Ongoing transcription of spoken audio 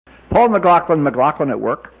Paul McLaughlin, McLaughlin at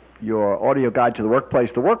Work, your audio guide to the workplace,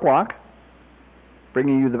 The Work Walk,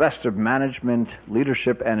 bringing you the best of management,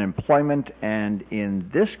 leadership, and employment. And in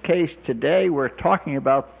this case today, we're talking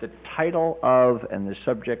about the title of and the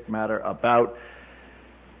subject matter about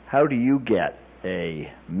how do you get a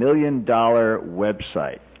 $1 million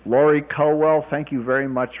website. Lori Culwell, thank you very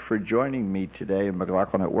much for joining me today in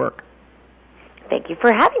McLaughlin at Work. Thank you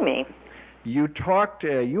for having me. You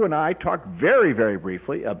and I talked very, very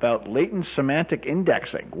briefly about latent semantic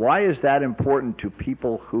indexing. Why is that important to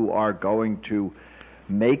people who are going to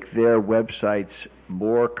make their websites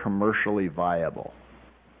more commercially viable?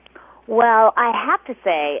 Well, I have to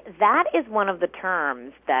say that is one of the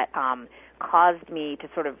terms that caused me to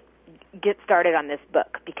sort of get started on this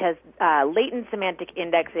book, because latent semantic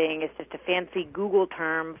indexing is just a fancy Google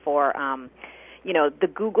term for the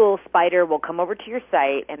Google spider will come over to your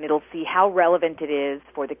site and it'll see how relevant it is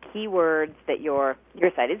for the keywords that your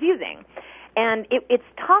site is using. And it's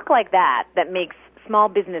talk like that makes small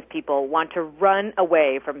business people want to run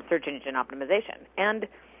away from search engine optimization. And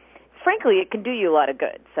frankly, it can do you a lot of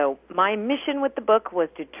good. So my mission with the book was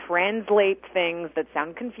to translate things that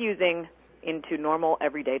sound confusing into normal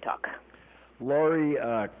everyday talk. Lori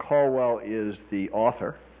Culwell is the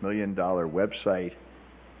author, $1 Million Website,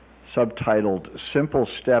 subtitled Simple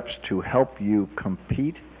Steps to Help You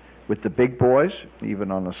Compete with the Big Boys,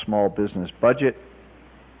 even on a small business budget.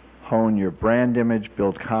 Hone your brand image,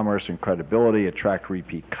 build commerce and credibility, attract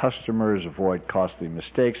repeat customers, avoid costly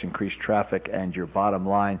mistakes, increase traffic, and your bottom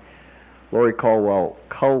line. Lori Culwell,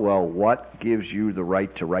 what gives you the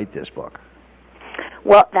right to write this book?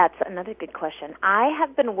 Well, that's another good question. I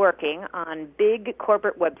have been working on big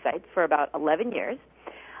corporate websites for about 11 years.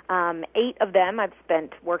 8 of them I've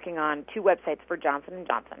spent working on 2 websites for Johnson &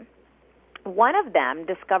 Johnson. One of them,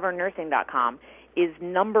 discovernursing.com, is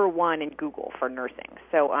number 1 in Google for nursing,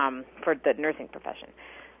 so for the nursing profession.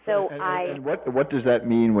 So and what does that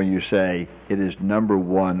mean when you say it is number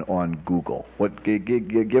 1 on Google?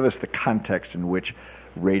 Give us the context in which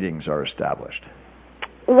ratings are established.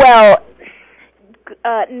 Well,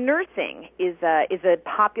 nursing is a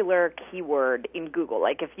popular keyword in Google.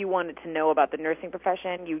 Like if you wanted to know about the nursing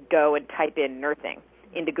profession, you'd go and type in nursing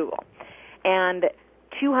into Google. And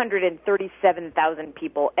 237,000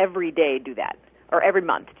 people every day do that, or every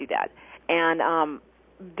month do that. And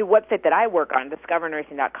the website that I work on,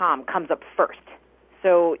 discovernursing.com, comes up first.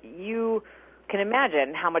 So you can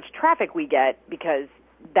imagine how much traffic we get because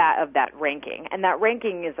of that ranking. And that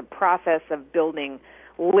ranking is a process of building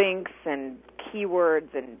links and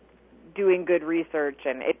keywords and doing good research,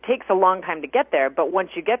 and it takes a long time to get there, but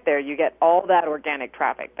once you get there, you get all that organic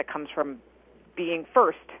traffic that comes from being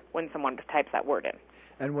first when someone types that word in.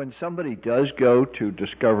 And when somebody does go to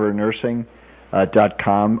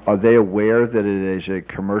discovernursing.com, are they aware that it is a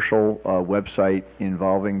commercial website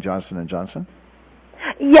involving Johnson & Johnson?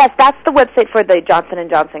 Yes, that's the website for the Johnson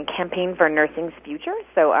 & Johnson Campaign for Nursing's Future.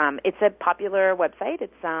 So it's a popular website.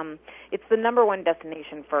 It's the number 1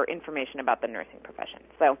 destination for information about the nursing profession.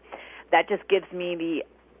 So that just gives me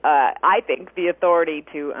I think, the authority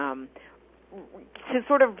to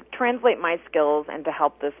sort of translate my skills and to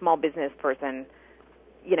help the small business person,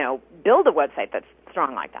 build a website that's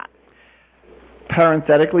strong like that.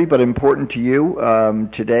 Parenthetically, but important to you,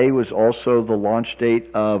 today was also the launch date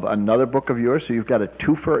of another book of yours, so you've got a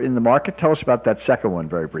twofer in the market. Tell us about that second one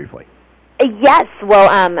very briefly. Yes, well,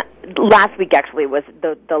 last week actually was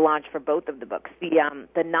the launch for both of the books.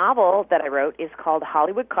 The novel that I wrote is called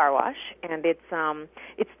Hollywood Car Wash, and it's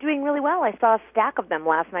doing really well. I saw a stack of them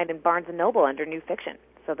last night in Barnes & Noble under New Fiction,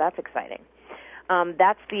 so that's exciting.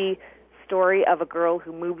 That's the story of a girl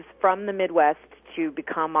who moves from the Midwest to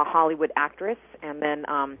become a Hollywood actress, and then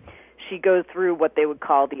she goes through what they would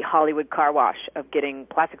call the Hollywood car wash of getting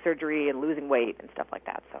plastic surgery and losing weight and stuff like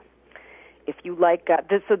that. So if you like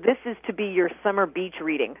this is to be your summer beach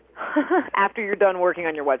reading after you're done working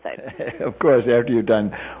on your website. Of course, after you're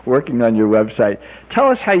done working on your website. Tell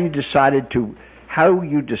us how you decided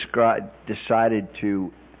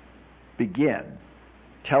to begin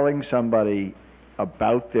telling somebody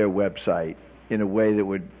about their website in a way that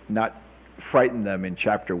would not frighten them in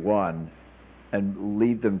Chapter 1 and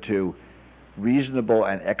lead them to reasonable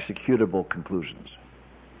and executable conclusions.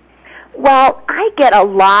 Well, I get a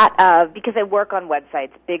lot of, because I work on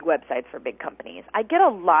websites, big websites for big companies, I get a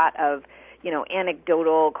lot of,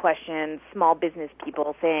 anecdotal questions, small business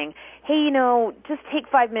people saying, hey, just take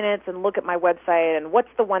 5 minutes and look at my website and what's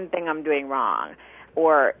the one thing I'm doing wrong?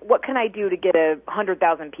 Or what can I do to get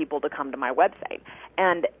 100,000 people to come to my website?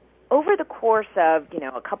 And over the course of,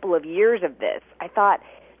 a couple of years of this, I thought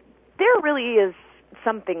there really is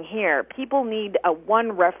something here. People need a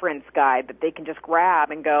one reference guide that they can just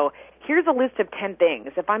grab and go, here's a list of 10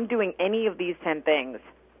 things. If I'm doing any of these 10 things,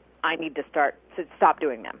 I need to stop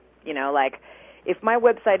doing them. You know, like if my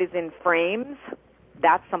website is in frames,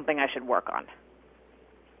 that's something I should work on.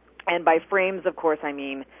 And by frames, of course, I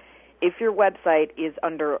mean if your website is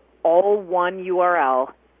under all one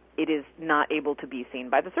URL, it is not able to be seen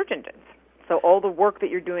by the search engines. So all the work that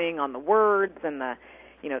you're doing on the words and the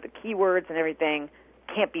keywords and everything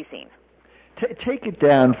can't be seen. Take it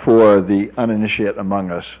down for the uninitiated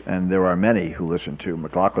among us, and there are many who listen to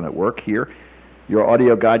McLaughlin at Work here, your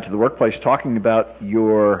audio guide to the workplace, talking about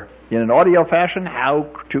in an audio fashion, how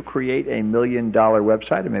to create a $1 million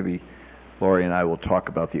website. And maybe Laurie and I will talk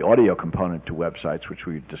about the audio component to websites, which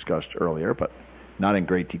we discussed earlier, but not in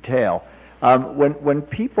great detail. When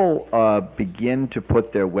people begin to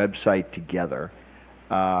put their website together,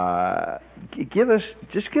 give us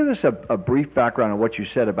a brief background on what you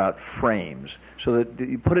said about frames, so that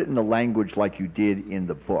you put it in the language like you did in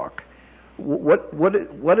the book. What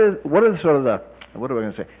are sort of the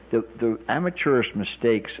amateurish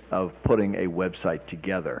mistakes of putting a website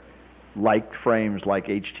together, like frames, like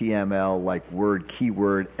HTML, like word,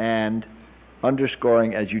 keyword, and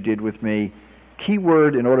underscoring, as you did with me,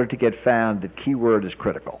 keyword in order to get found. That keyword is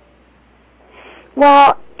critical.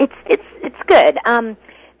 Well, it's good.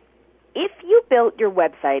 If you built your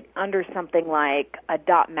website under something like a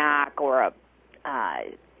 .mac or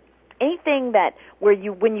anything that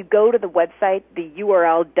when you go to the website, the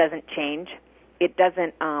URL doesn't change. It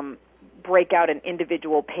doesn't break out an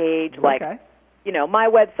individual page like,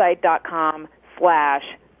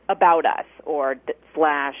 mywebsite.com/about us or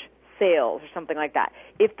 /sales or something like that.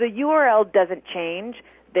 If the URL doesn't change,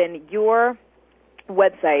 then your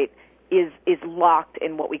website is locked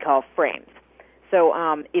in what we call frames. So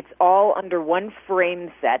it's all under one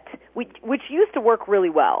frame set, which used to work really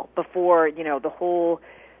well before, the whole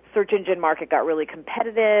search engine market got really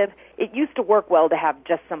competitive. It used to work well to have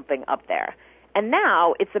just something up there. And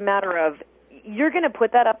now it's a matter of you're going to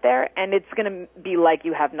put that up there, and it's going to be like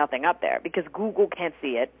you have nothing up there because Google can't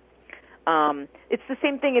see it. It's the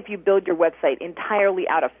same thing if you build your website entirely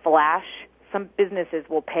out of Flash. Some businesses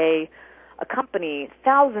will pay a company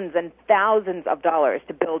thousands and thousands of dollars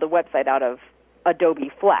to build a website out of Adobe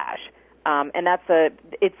Flash, and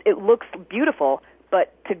it looks beautiful,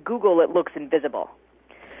 but to Google it looks invisible.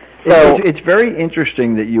 So it's very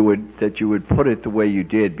interesting that you would put it the way you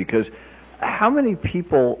did, because how many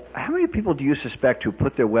people do you suspect who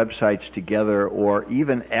put their websites together or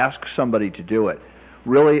even ask somebody to do it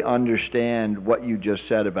really understand what you just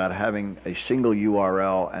said about having a single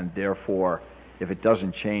URL, and therefore if it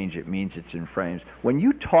doesn't change it means it's in frames? When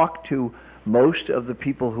you talk to most of the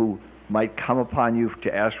people who might come upon you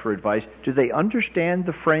to ask for advice, do they understand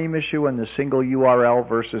the frame issue and the single URL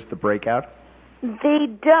versus the breakout? They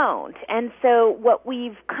don't. And so what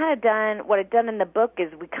I've done in the book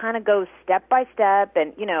is we kind of go step by step,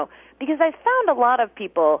 and, because I found a lot of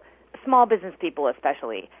people, small business people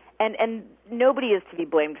especially, and nobody is to be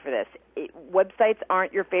blamed for this. Websites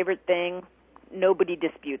aren't your favorite thing. Nobody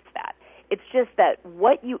disputes that. It's just that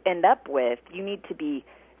what you end up with, you need to be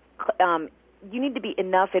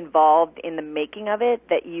enough involved in the making of it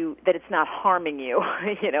that it's not harming you,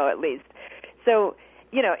 at least. So,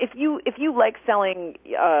 if you like selling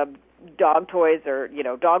dog toys or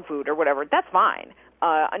dog food or whatever, that's fine.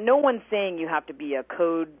 No one's saying you have to be a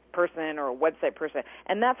code person or a website person,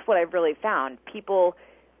 and that's what I've really found. People,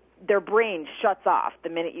 their brain shuts off the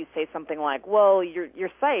minute you say something like, "Well,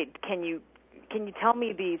 your site, can you tell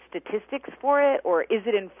me the statistics for it, or is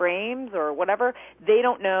it in frames or whatever?" They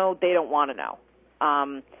don't know. They don't want to know.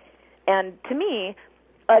 And to me,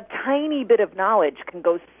 a tiny bit of knowledge can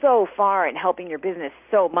go so far in helping your business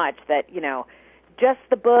so much that, just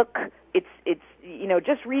the book, it's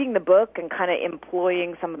just reading the book and kind of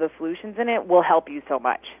employing some of the solutions in it will help you so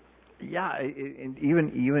much. Yeah, and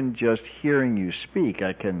even just hearing you speak,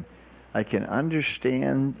 I can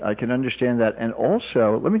understand that. And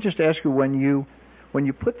also, let me just ask you, when you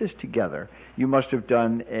put this together, you must have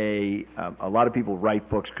done a lot of people write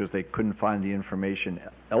books because they couldn't find the information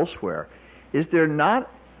elsewhere. Is there not,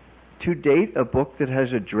 to date, a book that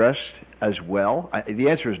has addressed as well? The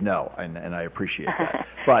answer is no, and I appreciate that.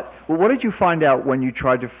 But what did you find out when you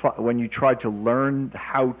tried to learn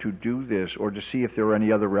how to do this, or to see if there were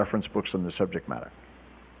any other reference books on the subject matter?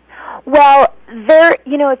 Well,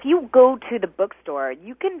 if you go to the bookstore,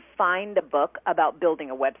 you can find a book about building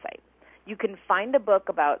a website. You can find a book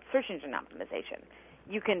about search engine optimization.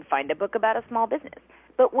 You can find a book about a small business.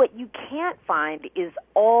 But what you can't find is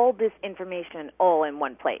all this information all in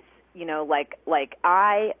one place. Like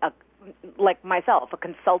I, like myself, a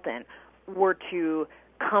consultant, were to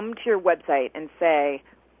come to your website and say,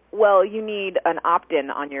 well, you need an opt-in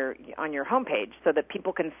on your homepage so that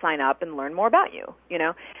people can sign up and learn more about you. You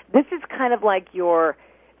know, this is kind of like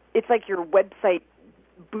it's like your website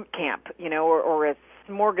boot camp, you know, or a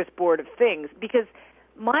smorgasbord of things. Because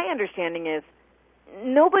my understanding is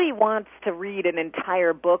nobody wants to read an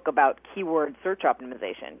entire book about keyword search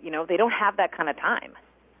optimization. You know, they don't have that kind of time.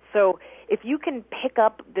 So if you can pick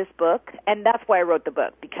up this book, and that's why I wrote the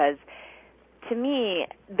book, because to me,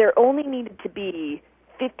 there only needed to be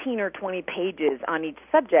 15 or 20 pages on each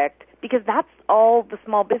subject, because that's all the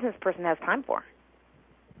small business person has time for.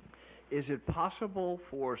 Is it possible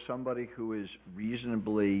for somebody who is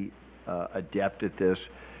reasonably adept at this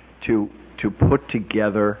to put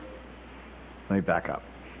together, let me back up.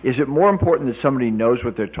 Is it more important that somebody knows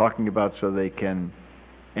what they're talking about so they can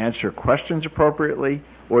answer questions appropriately,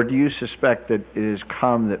 or do you suspect that it is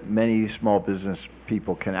common that many small business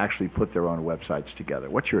people can actually put their own websites together?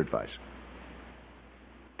 What's your advice?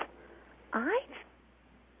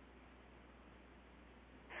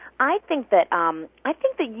 I think that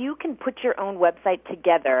you can put your own website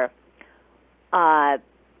together.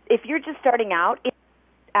 If you're just starting out, it's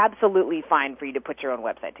absolutely fine for you to put your own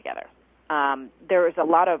website together. There's a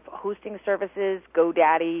lot of hosting services,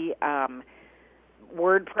 GoDaddy,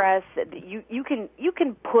 WordPress. You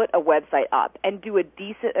can put a website up and do a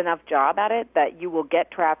decent enough job at it that you will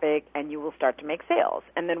get traffic and you will start to make sales.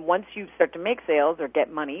 And then once you start to make sales or get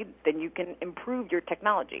money, then you can improve your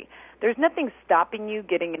technology. There's nothing stopping you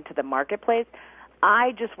getting into the marketplace.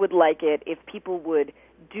 I just would like it if people would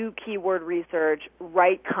do keyword research,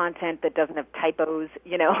 write content that doesn't have typos,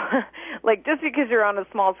 you know. Like, just because you're on a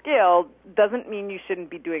small scale doesn't mean you shouldn't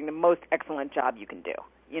be doing the most excellent job you can do.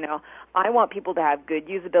 You know, I want people to have good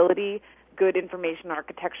usability, good information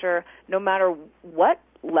architecture, no matter what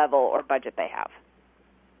level or budget they have.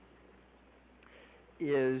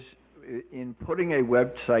 Is in putting a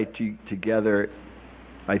website together,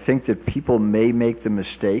 I think that people may make the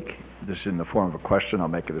mistake, this is in the form of a question, I'll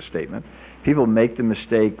make it a statement. People make the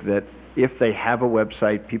mistake that if they have a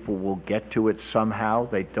website, people will get to it somehow.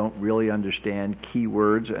 They don't really understand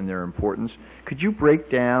keywords and their importance. Could you break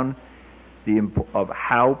down of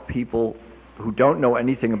how people who don't know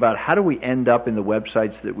anything about how do we end up in the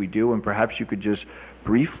websites that we do, and perhaps you could just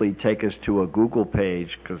briefly take us to a Google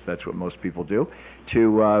page, because that's what most people do,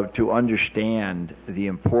 to understand the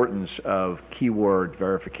importance of keyword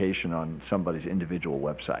verification on somebody's individual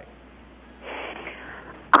website.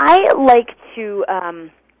 I like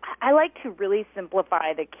to really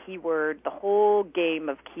simplify the whole game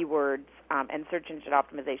of keywords and search engine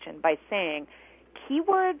optimization by saying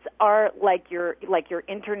keywords are like your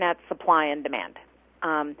internet supply and demand.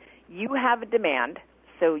 You have a demand,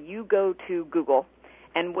 so you go to Google,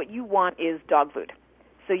 and what you want is dog food.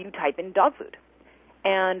 So you type in dog food,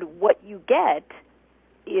 and what you get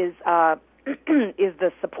is is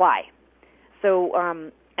the supply. So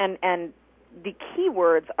and the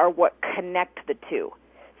keywords are what connect the two.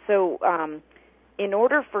 So in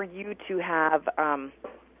order for you to have,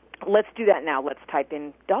 let's do that now. Let's type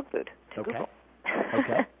in dog food to Google.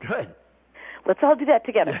 Okay, good. Let's all do that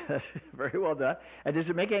together. Very well done. And does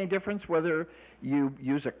it make any difference whether you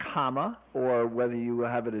use a comma or whether you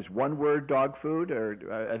have it as one word, dog food? Or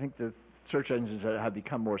I think the search engines have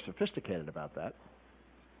become more sophisticated about that.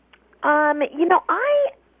 You know,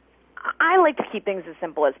 I like to keep things as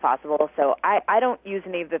simple as possible, so I don't use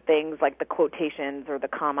any of the things like the quotations or the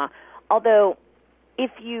comma. Although,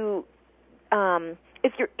 if you're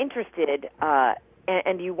interested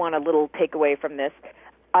and you want a little takeaway from this,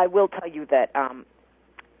 I will tell you that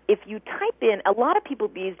if you type in, a lot of people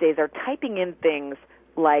these days are typing in things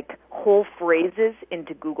like whole phrases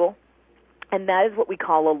into Google, and that is what we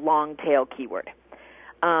call a long tail keyword.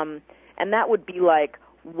 And that would be like,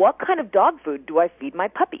 what kind of dog food do I feed my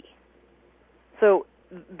puppy? So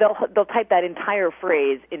they'll type that entire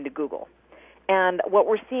phrase into Google. And what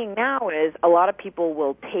we're seeing now is a lot of people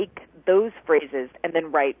will take those phrases and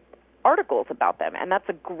then write articles about them, and that's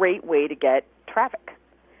a great way to get traffic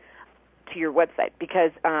to your website,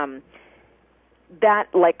 because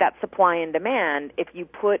that supply and demand, if you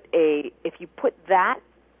put that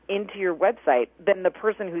into your website, then the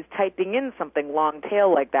person who's typing in something long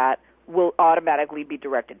tail like that will automatically be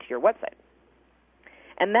directed to your website.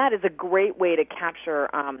 And that is a great way to capture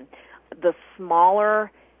the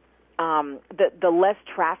smaller, the less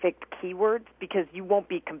trafficked keywords, because you won't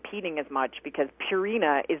be competing as much, because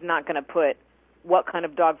Purina is not going to put what kind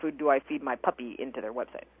of dog food do I feed my puppy into their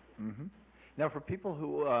website. Mm-hmm. Now, for people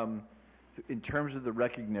who, in terms of the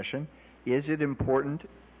recognition, is it important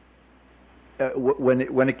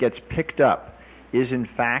when it gets picked up, is in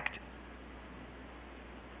fact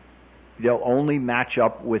they'll only match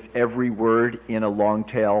up with every word in a long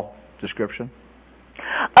tail description?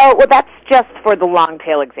 Oh, well, that's just for the long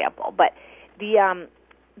tail example. But the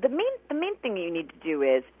main thing you need to do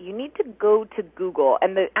is you need to go to Google,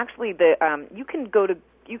 and you can go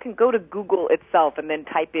to Google itself and then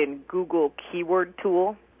type in Google Keyword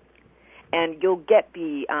Tool, and you'll get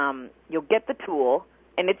the tool,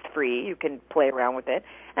 and it's free. You can play around with it.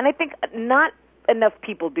 And I think not enough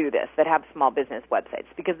people do this that have small business websites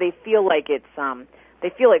because they feel like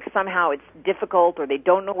somehow it's difficult, or they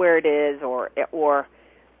don't know where it is, or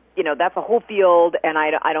that's a whole field, and I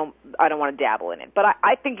don't want to dabble in it. But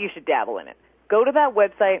I think you should dabble in it. Go to that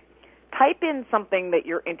website, type in something that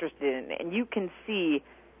you're interested in, and you can see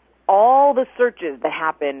all the searches that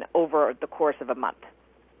happen over the course of a month.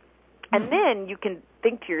 And then you can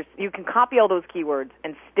you can copy all those keywords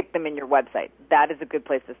and stick them in your website. That is a good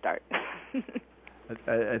place to start.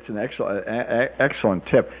 It's an excellent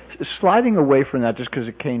tip. Sliding away from that, just because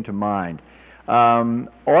it came to mind,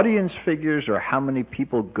 audience figures, or how many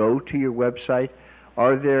people go to your website,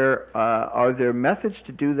 are there methods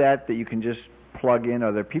to do that you can just plug in?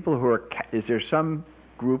 Are there people is there some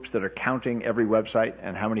groups that are counting every website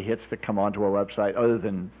and how many hits that come onto a website, other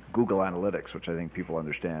than Google Analytics, which I think people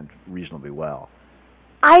understand reasonably well?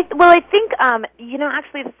 I think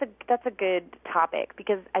actually that's a good topic,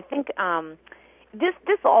 because I think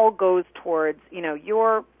this all goes towards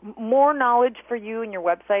your more knowledge for you and your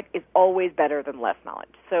website is always better than less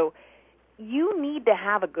knowledge. So you need to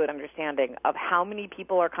have a good understanding of how many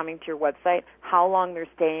people are coming to your website, how long they're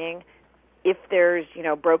staying. If there's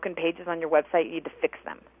broken pages on your website, you need to fix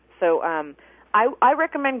them. So I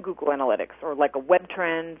recommend Google Analytics, or like a Web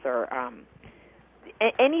Trends, or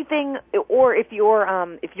anything. Or if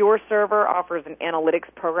your server offers an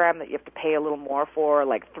analytics program that you have to pay a little more for,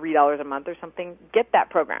 like $3 a month or something, get that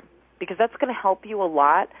program, because that's going to help you a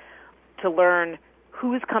lot to learn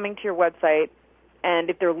who's coming to your website, and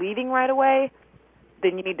if they're leaving right away,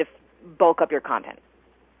 then you need to bulk up your content.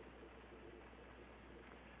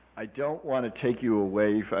 I don't want to take you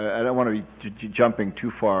away. I don't want to be jumping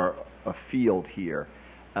too far afield here.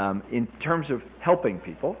 In terms of helping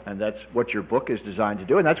people, and that's what your book is designed to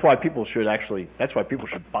do, and that's why people should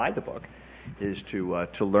buy the book, is to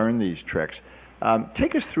learn these tricks.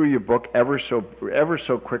 Take us through your book ever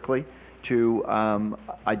so quickly to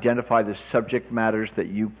identify the subject matters that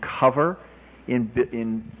you cover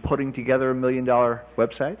in putting together $1 million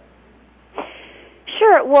website.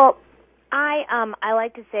 Sure. Well, I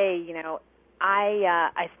like to say,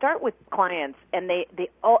 I start with clients, and they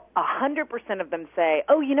 100% of them say,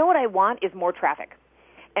 "Oh, you know what I want is more traffic,"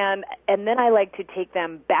 and then I like to take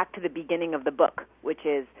them back to the beginning of the book, which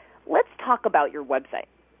is, let's talk about your website.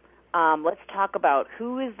 Let's talk about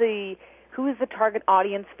who is the target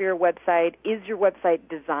audience for your website. Is your website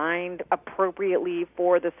designed appropriately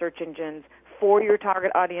for the search engines, for your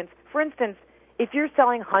target audience? For instance, if you're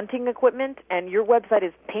selling hunting equipment and your website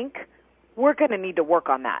is pink, we're going to need to work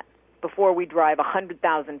on that before we drive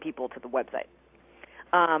 100,000 people to the website.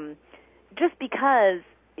 Just because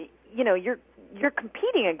you're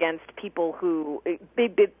competing against people who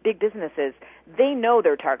big businesses, they know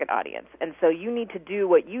their target audience, and so you need to do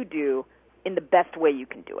what you do in the best way you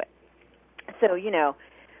can do it. So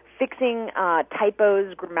fixing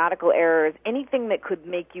typos, grammatical errors, anything that could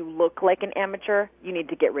make you look like an amateur, you need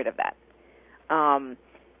to get rid of that.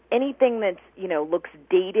 Anything that's looks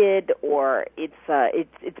dated, or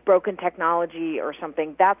it's broken technology or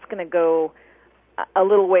something, that's going to go a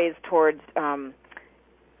little ways towards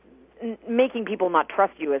making people not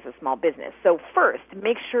trust you as a small business. So first,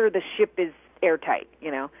 make sure the ship is airtight.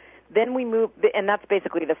 Then we move, and that's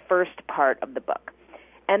basically the first part of the book.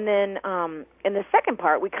 And then in the second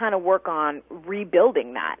part, we kind of work on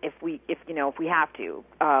rebuilding that if we have to,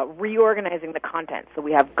 reorganizing the content so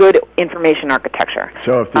we have good information architecture.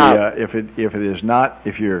 So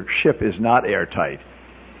if your ship is not airtight,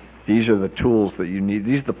 these are the tools that you need.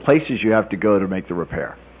 These are the places you have to go to make the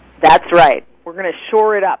repair. That's right. We're going to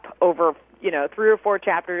shore it up over 3 or 4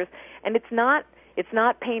 chapters, and it's not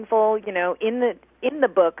painful. In the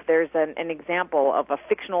book, there's an example of a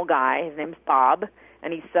fictional guy. His name's Bob,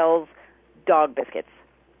 and he sells dog biscuits.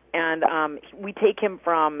 And we take him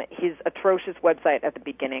from his atrocious website at the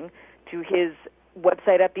beginning to his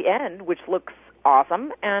website at the end, which looks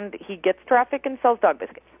awesome, and he gets traffic and sells dog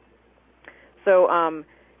biscuits. So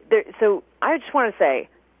I just want to say,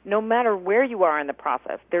 no matter where you are in the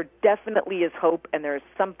process, there definitely is hope, and there's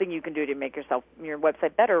something you can do to make your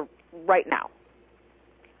website better right now.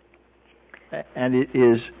 And it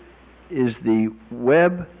is the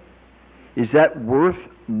web Is that worth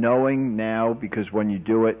knowing now? Because when you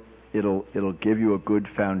do it, it'll give you a good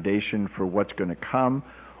foundation for what's going to come.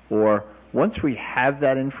 Or once we have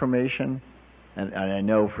that information, and I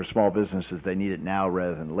know for small businesses they need it now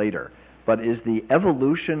rather than later, but is the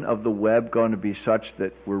evolution of the web going to be such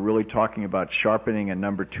that we're really talking about sharpening a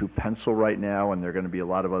number 2 pencil right now, and there are going to be a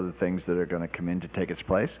lot of other things that are going to come in to take its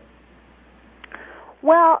place?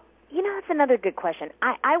 Well, that's another good question.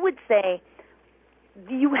 I would say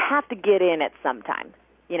you have to get in at some time.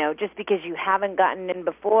 Just because you haven't gotten in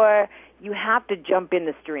before, you have to jump in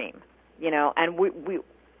the stream. And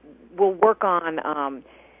we'll work on.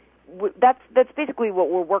 That's basically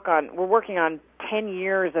what we'll work on. We're working on 10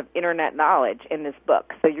 years of internet knowledge in this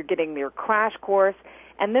book. So you're getting your crash course,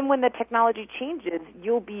 and then when the technology changes,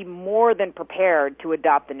 you'll be more than prepared to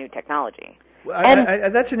adopt the new technology. Well,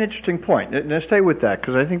 that's an interesting point. Now stay with that,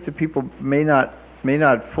 because I think that people may not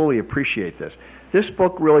fully appreciate this. This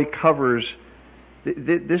book really covers.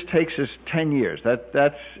 This takes us 10 years.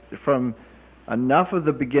 That's from enough of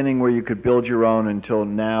the beginning where you could build your own until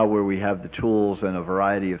now where we have the tools and a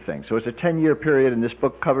variety of things. So it's a 10-year period, and this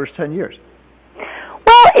book covers 10 years.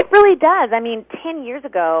 Well, it really does. 10 years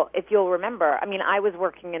ago, if you'll remember, I was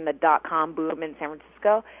working in the .com boom in San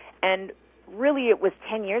Francisco, and really it was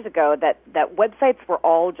 10 years ago that websites were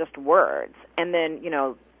all just words. And then,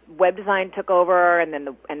 web design took over, and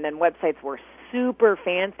then websites were super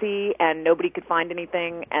fancy and nobody could find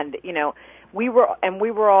anything, and we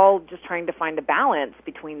were all just trying to find a balance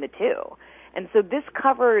between the two. And so this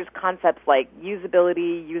covers concepts like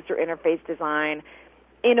usability, user interface design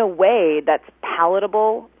in a way that's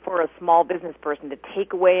palatable for a small business person to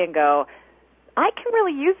take away and go, I can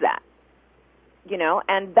really use that.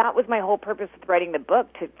 And that was my whole purpose with writing the book,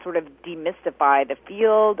 to sort of demystify the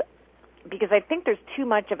field, because I think there's too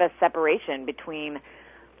much of a separation between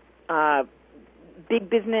big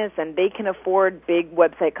business, and they can afford big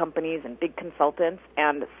website companies and big consultants,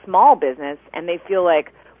 and small business, and they feel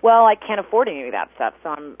like, well, I can't afford any of that stuff,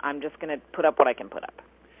 so I'm just going to put up what I can put up.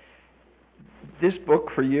 This book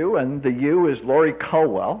for you, and the you is Laurie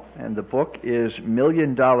Culwell, and the book is $1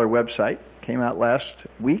 Million Website. Came out last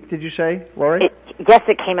week, did you say, Laurie? Yes,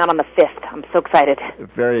 it came out on the 5th. I'm so excited.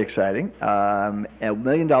 Very exciting. A $1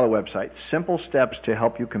 Million Website. Simple steps to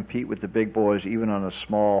help you compete with the big boys, even on a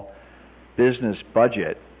small business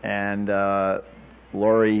budget. And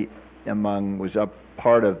Laurie was up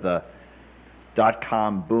part of the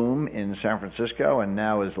 .com boom in San Francisco, and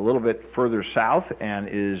now is a little bit further south, and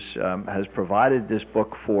has provided this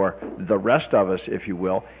book for the rest of us, if you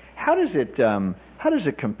will. How does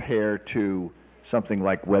it compare to something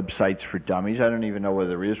like Websites for Dummies? I don't even know whether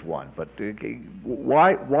there is one, but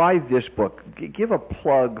why this book? Give a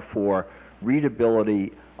plug for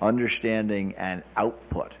readability, understanding, and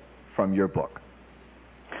output from your book.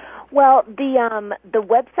 Well, the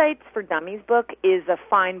Websites for Dummies book is a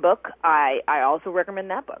fine book. I also recommend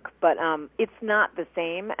that book, but it's not the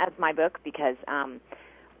same as my book, because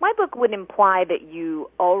my book would imply that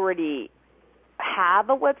you already have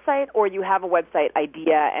a website, or you have a website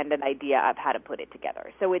idea and an idea of how to put it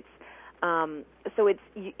together. So it's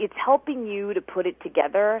helping you to put it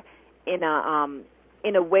together in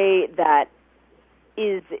a way that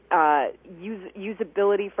is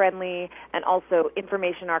usability friendly, and also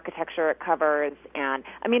information architecture it covers. And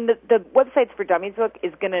the Websites for Dummies book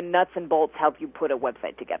is going to nuts and bolts help you put a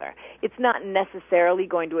website together. It's not necessarily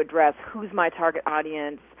going to address who's my target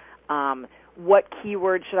audience, what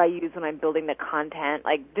keywords should I use when I'm building the content.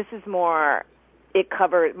 This is more,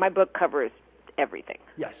 my book covers everything.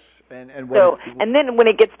 Yes. And then when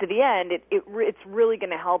it gets to the end, it's really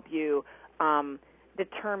going to help you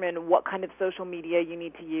determine what kind of social media you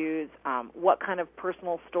need to use, what kind of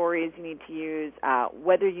personal stories you need to use,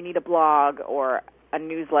 whether you need a blog or a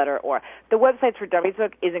newsletter. Or the Websites for Dummies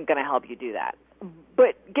book isn't going to help you do that.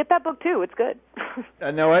 But get that book too; it's good.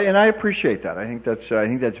 No, and I appreciate that. I think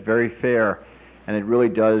that's very fair, and it really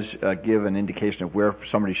does give an indication of where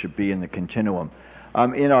somebody should be in the continuum.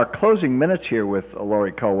 In our closing minutes here with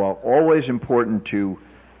Laurie Culwell, always important to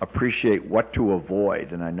appreciate what to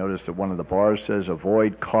avoid. And I noticed that one of the bars says,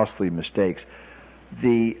 avoid costly mistakes.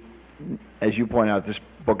 As you point out, this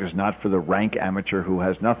book is not for the rank amateur who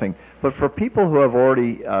has nothing, but for people who have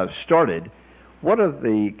already started. What are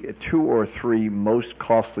the 2 or 3 most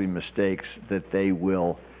costly mistakes that they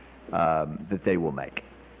will make?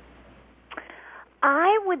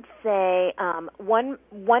 I would say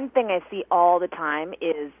one thing I see all the time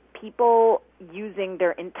is people using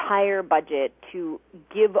their entire budget to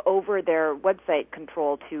give over their website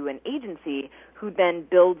control to an agency who then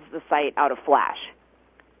builds the site out of Flash,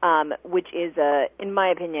 which is, in my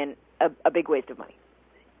opinion, a big waste of money.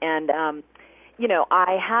 And,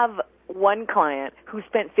 I have one client who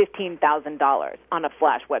spent $15,000 on a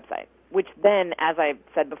Flash website, which then, as I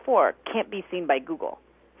said before, can't be seen by Google.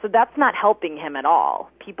 So that's not helping him at all.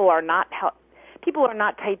 People are not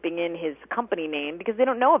typing in his company name because they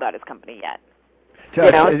don't know about his company yet.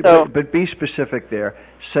 But be specific there.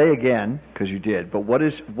 Say again, because you did. But what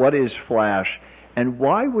is Flash, and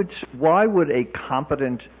why would a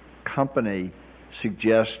competent company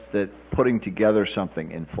suggest that putting together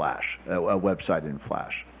something in Flash, a website in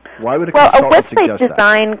Flash? Why would a consultant suggest that? A website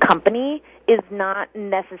design company is not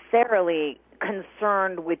necessarily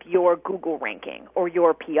concerned with your Google ranking or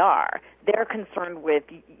your PR. They're concerned with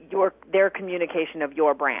their communication of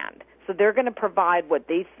your brand. So they're going to provide what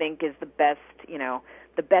they think is the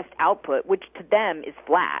best output, which to them is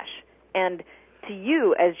Flash. And to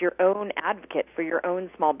you, as your own advocate for your own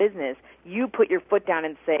small business, you put your foot down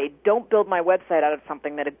and say, don't build my website out of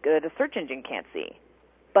something that a search engine can't see.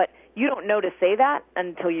 But you don't know to say that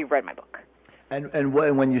until you've read my book. And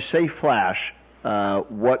when you say Flash,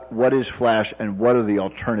 what is Flash, and what are the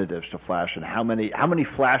alternatives to Flash, and how many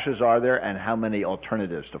Flashes are there, and how many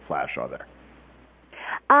alternatives to Flash are there?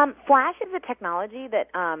 Flash is a technology that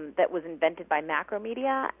was invented by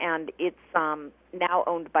Macromedia, and it's now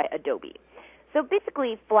owned by Adobe. So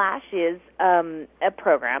basically, Flash is a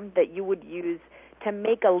program that you would use to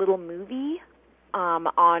make a little movie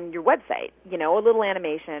on your website, a little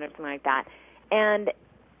animation or something like that. And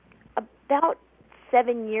about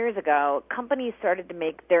 7 years ago, companies started to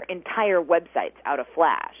make their entire websites out of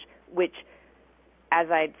Flash, which, as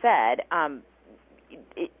I'd said,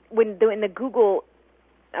 when Google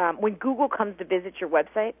comes to visit your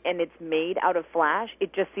website and it's made out of Flash,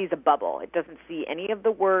 it just sees a bubble. It doesn't see any of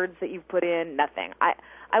the words that you've put in, nothing.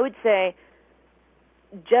 I would say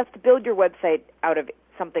just build your website out of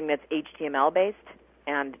something that's HTML-based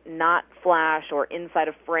and not Flash or inside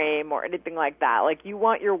a frame or anything like that. Like, you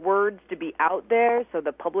want your words to be out there so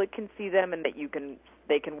the public can see them and that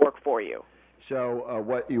they can work for you. So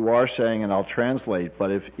what you are saying, and I'll translate,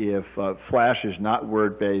 but if Flash is not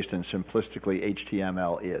word-based and simplistically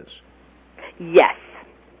HTML is? Yes,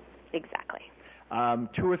 exactly.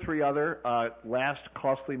 2 or 3 other last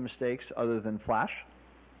costly mistakes other than Flash?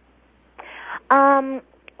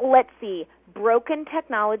 Let's see. Broken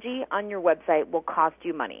technology on your website will cost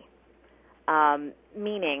you money.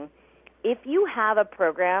 Meaning, if you have a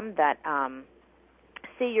program that,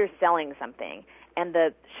 say you're selling something, and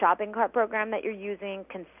the shopping cart program that you're using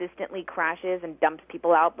consistently crashes and dumps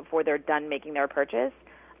people out before they're done making their purchase,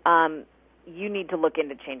 you need to look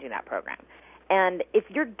into changing that program. And if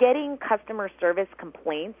you're getting customer service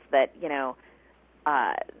complaints that,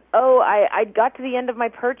 I got to the end of my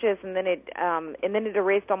purchase and then it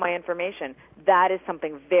erased all my information, that is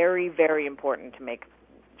something very, very important to make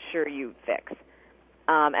sure you fix.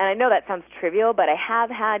 And I know that sounds trivial, but I have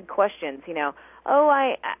had questions,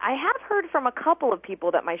 I have heard from a couple of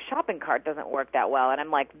people that my shopping cart doesn't work that well, and I'm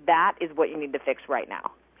like, that is what you need to fix right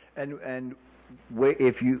now. And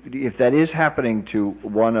if that is happening to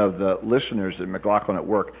one of the listeners at McLaughlin at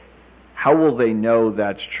Work, how will they know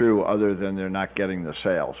that's true other than they're not getting the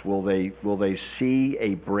sales? Will they see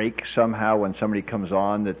a break somehow when somebody comes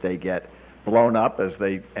on that they get blown up as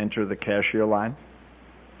they enter the cashier line?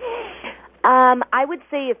 I would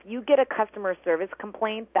say if you get a customer service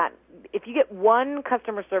complaint, if you get one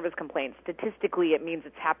customer service complaint, statistically it means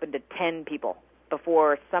it's happened to 10 people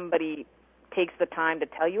before somebody takes the time to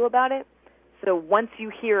tell you about it. So once you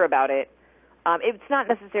hear about it, it's not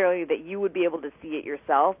necessarily that you would be able to see it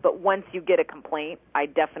yourself, but once you get a complaint, I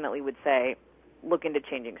definitely would say look into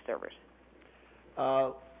changing servers.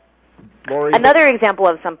 Lori, another example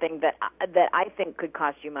of something that I think could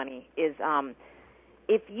cost you money is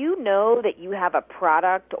if you know that you have a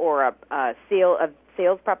product or a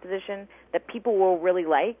sales proposition that people will really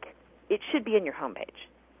like, it should be in your homepage.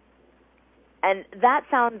 And that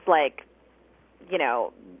sounds like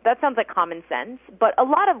common sense, but a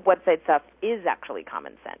lot of website stuff is actually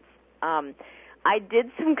common sense. I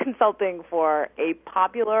did some consulting for a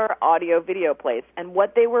popular audio-video place, and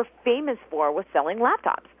what they were famous for was selling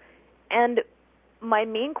laptops. And my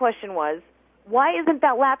main question was, why isn't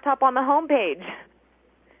that laptop on the homepage?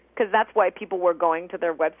 Because that's why people were going to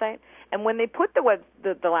their website. And when they put the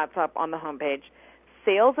laptop on the homepage,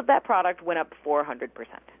 sales of that product went up 400%.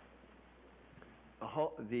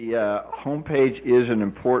 The homepage is an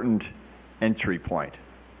important entry point.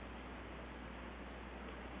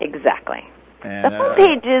 Exactly. And, the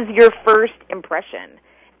homepage is your first impression.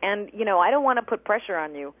 And, I don't want to put pressure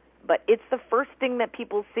on you, but it's the first thing that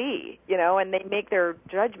people see, and they make their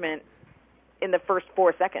judgment in the first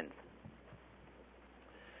 4 seconds.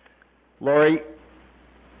 Lori,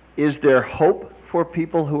 Is there hope for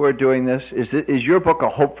people who are doing this? Is your book a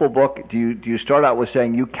hopeful book? Do you start out with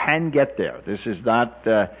saying you can get there? This is not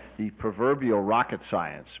the proverbial rocket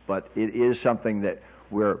science, but it is something that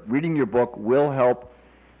we're reading your book will help,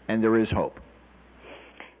 and there is hope.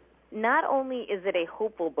 Not only is it a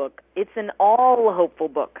hopeful book, it's an all hopeful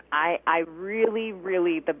book. I really,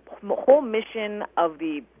 the whole mission of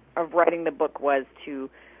writing the book was to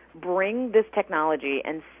bring this technology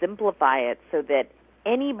and simplify it so that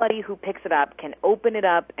anybody who picks it up can open it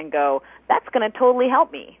up and go, that's going to totally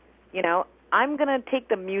help me. You know, I'm going to take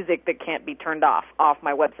the music that can't be turned off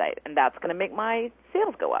my website, and that's going to make my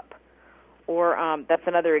sales go up. Or that's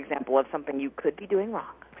another example of something you could be doing wrong.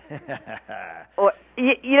 Or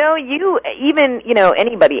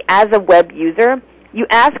anybody as a web user, you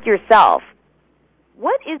ask yourself,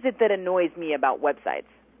 what is it that annoys me about websites?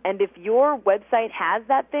 And if your website has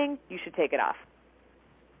that thing, you should take it off.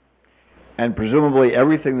 And presumably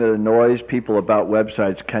everything that annoys people about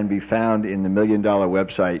websites can be found in the $1 Million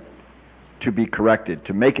Website to be corrected,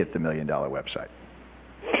 to make it the $1 Million Website.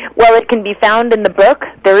 Well, it can be found in the book.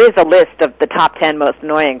 There is a list of the top 10 most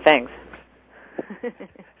annoying things.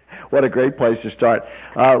 What a great place to start.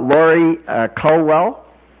 Laurie Culwell,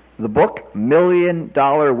 the book, $1 Million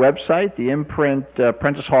Website, the imprint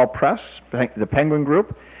Prentice Hall Press, the Penguin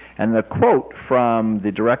Group, and the quote from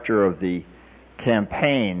the director of the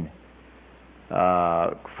campaign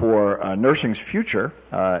for Nursing's Future,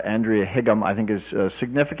 Andrea Higham, I think is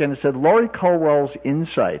significant. It said, Laurie Culwell's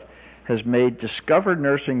insight has made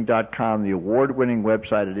DiscoverNursing.com the award-winning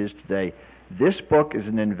website it is today. This book is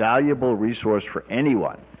an invaluable resource for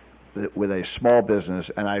anyone with a small business,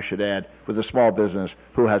 and I should add, with a small business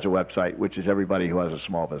who has a website, which is everybody who has a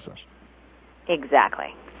small business.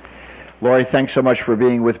 Exactly. Laurie, thanks so much for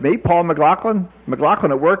being with me. Paul McLaughlin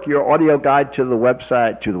at Work, your audio guide to the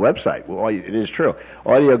website. Well, it is true.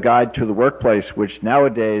 Audio guide to the workplace, which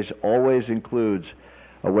nowadays always includes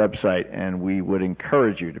a website, and we would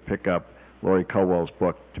encourage you to pick up Laurie Culwell's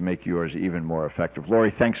book to make yours even more effective.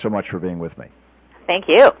 Laurie, thanks so much for being with me. Thank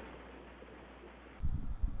you.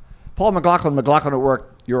 Paul McLaughlin at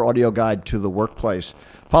Work, your audio guide to the workplace.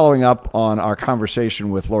 Following up on our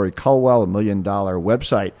conversation with Laurie Culwell, $1 Million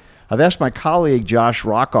Website, I've asked my colleague Josh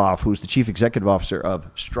Rockoff, who's the Chief Executive Officer of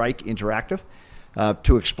Strike Interactive,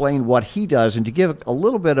 to explain what he does and to give a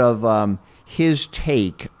little bit of his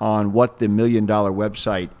take on what the $1 Million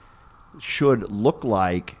Website should look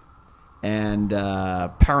like, and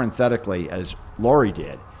parenthetically, as Laurie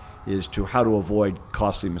did, is to how to avoid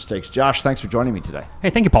costly mistakes. Josh, thanks for joining me today.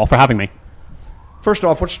 Hey, thank you, Paul, for having me. First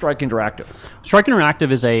off, what's Strike Interactive? Strike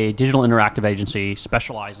Interactive is a digital interactive agency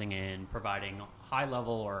specializing in providing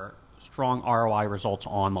high-level or strong ROI results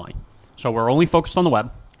online. So we're only focused on the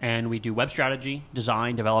web, and we do web strategy,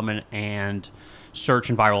 design, development, and search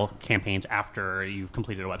and viral campaigns after you've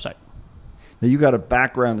completed a website. Now, you got a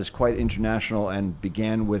background that's quite international and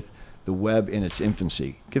began with the web in its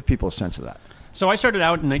infancy. Give people a sense of that. So I started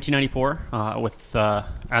out in 1994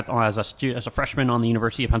 as a freshman on the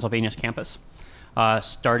University of Pennsylvania's campus.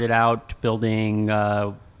 Started out building,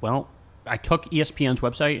 I took ESPN's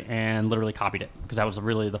website and literally copied it because that was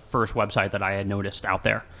really the first website that I had noticed out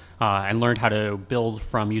there, and learned how to build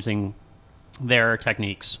from using their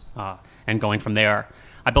techniques and going from there.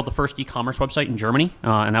 I built the first e-commerce website in Germany,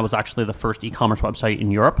 and that was actually the first e-commerce website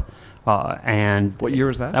in Europe. And what year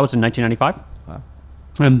was that? That was in 1995. Wow.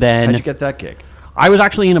 And then how'd you get that gig? I was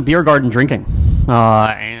actually in a beer garden drinking,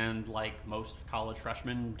 and like most college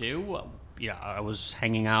freshmen do, I was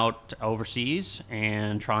hanging out overseas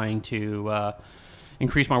and trying to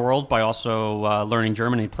increase my world by also learning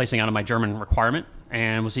German and placing out of my German requirement,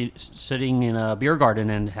 and was sitting in a beer garden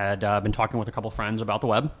and had been talking with a couple friends about the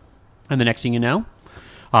web. And the next thing you know,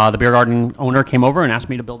 the beer garden owner came over and asked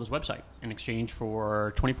me to build his website in exchange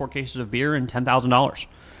for 24 cases of beer and $10,000.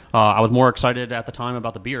 I was more excited at the time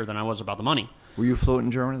about the beer than I was about the money. Were you fluent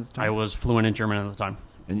in German at the time? I was fluent in German at the time.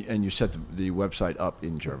 And you set the website up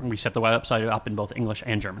in German? We set the website up in both English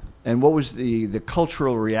and German. And what was the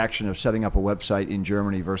cultural reaction of setting up a website in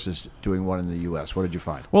Germany versus doing one in the U.S.? What did you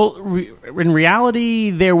find? Well, in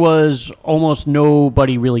reality, there was almost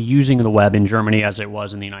nobody really using the web in Germany as it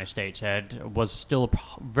was in the United States. It was still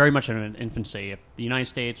very much in an infancy. If the United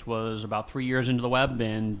States was about 3 years into the web,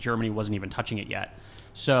 and Germany wasn't even touching it yet.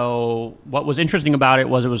 So what was interesting about it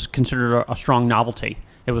was considered a strong novelty.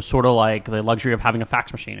 It was sort of like the luxury of having a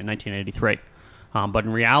fax machine in 1983. But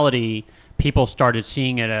in reality, people started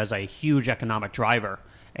seeing it as a huge economic driver,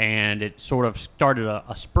 and it sort of started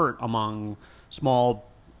a spurt among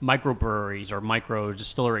small microbreweries or micro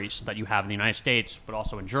distilleries that you have in the United States, but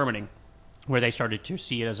also in Germany, where they started to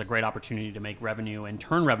see it as a great opportunity to make revenue and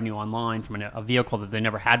turn revenue online from a vehicle that they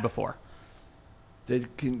never had before.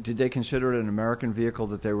 Did they consider it an American vehicle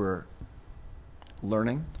that they were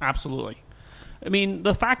learning? Absolutely. I mean,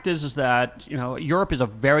 the fact is that, you know, Europe is a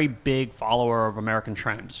very big follower of American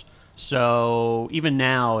trends. So even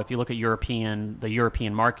now, if you look at the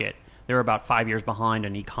European market, they're about 5 years behind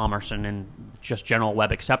in e-commerce and in just general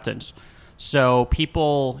web acceptance. So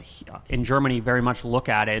people in Germany very much look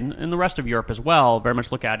at it, and the rest of Europe as well, very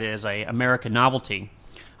much look at it as an American novelty.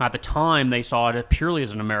 At the time, they saw it purely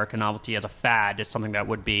as an American novelty, as a fad, as something that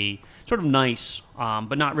would be sort of nice,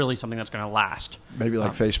 but not really something that's going to last. Maybe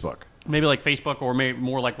like Facebook. Maybe like Facebook, or maybe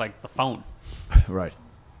more like the phone. Right.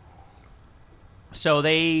 So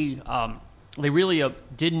they really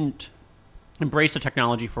didn't embrace the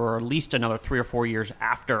technology for at least another 3 or 4 years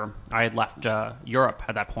after I had left Europe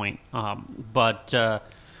at that point. But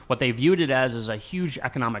what they viewed it as is a huge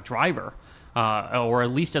economic driver, or at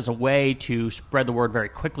least as a way to spread the word very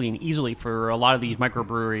quickly and easily for a lot of these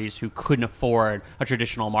microbreweries who couldn't afford a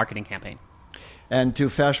traditional marketing campaign. And to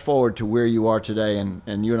fast forward to where you are today,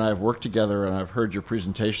 and you and I have worked together, and I've heard your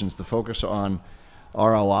presentations, the focus on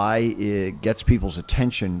ROI, it gets people's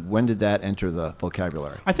attention. When did that enter the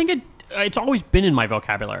vocabulary? I think it's always been in my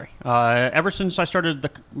vocabulary. Ever since I started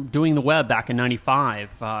doing the web back in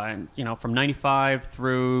 95, from 95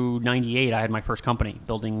 through 98, I had my first company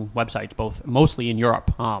building websites, mostly in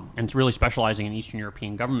Europe, and it's really specializing in Eastern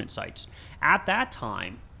European government sites. At that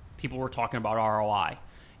time, people were talking about ROI.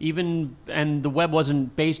 And the web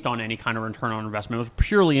wasn't based on any kind of return on investment. It was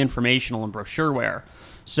purely informational and brochureware.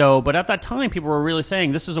 But at that time, people were really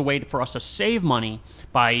saying this is a way for us to save money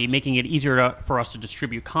by making it easier for us to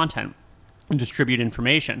distribute content and distribute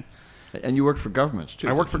information. And you worked for governments too.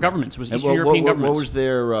 I worked for governments. It was Eastern European governments. What was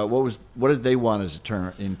their what did they want as a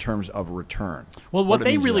term in terms of return? Well, what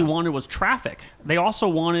they really wanted was traffic. They also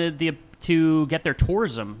wanted to get their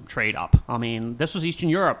tourism trade up. I mean, this was Eastern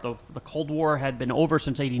Europe. The Cold War had been over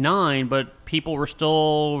since '89, but people were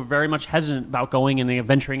still very much hesitant about going and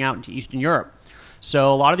venturing out into Eastern Europe.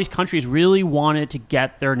 So a lot of these countries really wanted to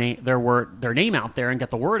get their name out there and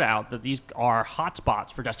get the word out that these are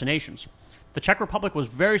hotspots for destinations. The Czech Republic was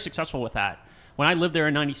very successful with that. When I lived there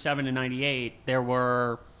in 97 and 98, there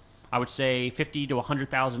were, I would say, 50 to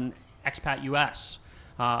 100,000 expat U.S.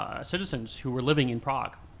 Citizens who were living in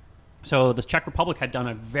Prague. So the Czech Republic had done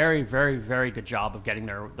a very, very, very good job of getting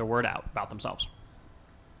their word out about themselves.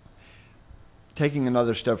 Taking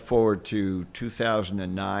another step forward to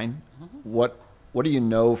 2009, what do you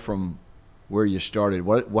know from where you started?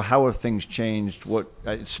 How have things changed?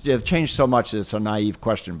 They've changed so much that it's a naive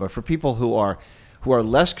question. But for people who are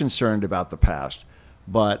less concerned about the past,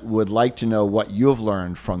 but would like to know what you've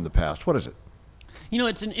learned from the past, what is it? You know,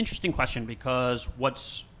 it's an interesting question because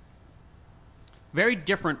what's very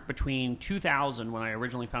different between 2000, when I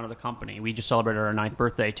originally founded the company, we just celebrated our 9th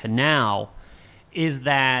birthday, to now, is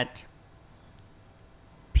that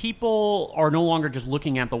people are no longer just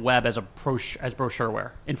looking at the web as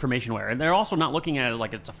brochureware, informationware. And they're also not looking at it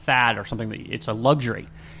like it's a fad or something, that it's a luxury.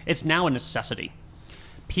 It's now a necessity.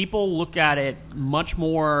 People look at it much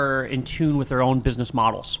more in tune with their own business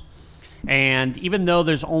models. And even though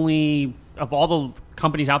there's only, of all the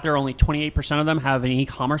companies out there, only 28% of them have an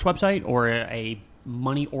e-commerce website or a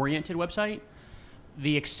money-oriented website,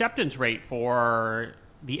 the acceptance rate for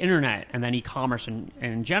the internet and then e-commerce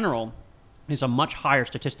in general is a much higher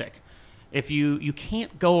statistic. If you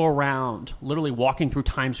can't go around literally walking through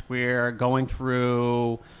Times Square, going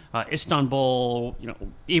through Istanbul,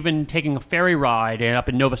 even taking a ferry ride up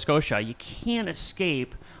in Nova Scotia, you can't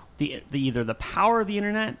escape either the power of the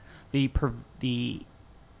internet, the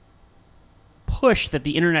push that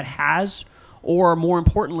the internet has, or more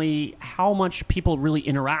importantly, how much people really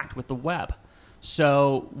interact with the web.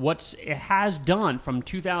 So what it has done from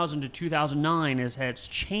 2000 to 2009 is it's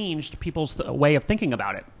changed people's way of thinking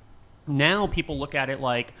about it. Now people look at it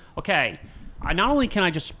like, okay, not only can I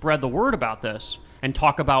just spread the word about this and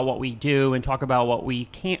talk about what we do and talk about what we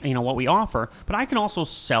what we offer, but I can also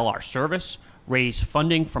sell our service, raise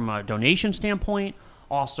funding from a donation standpoint,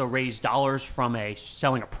 also raise dollars from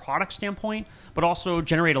selling a product standpoint, but also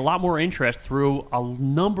generate a lot more interest through a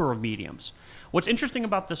number of mediums. What's interesting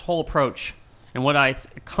about this whole approach, and what I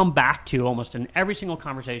come back to almost in every single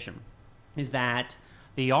conversation, is that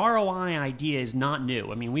the ROI idea is not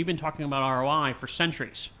new. I mean, we've been talking about ROI for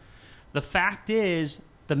centuries. The fact is,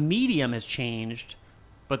 the medium has changed,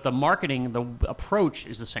 but the marketing, the approach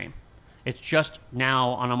is the same. It's just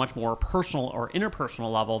now on a much more personal or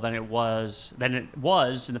interpersonal level than it was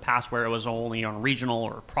in the past, where it was only on regional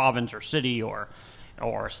or province or city or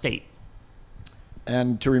state.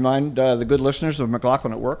 And to remind the good listeners of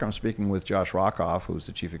McLaughlin at Work, I'm speaking with Josh Rockoff, who's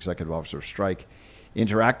the Chief Executive Officer of Strike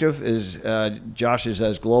Interactive. Josh is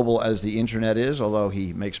as global as the internet is, although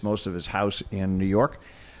he makes most of his house in New York.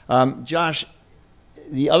 Josh,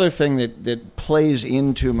 the other thing that plays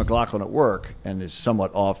into McLaughlin at Work and is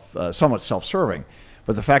somewhat self-serving,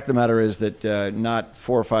 but the fact of the matter is that not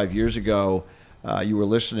 4 or 5 years ago, you were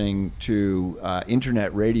listening to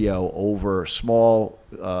internet radio over small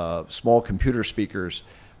computer speakers,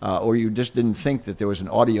 or you just didn't think that there was an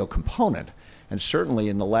audio component. And certainly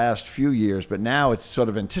in the last few years, but now it's sort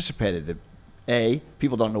of anticipated that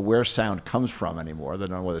people don't know where sound comes from anymore. They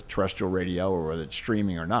don't know whether it's terrestrial radio or whether it's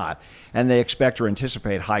streaming or not, and they expect or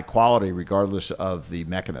anticipate high quality regardless of the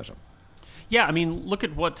mechanism. Yeah, I mean, look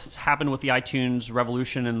at what's happened with the iTunes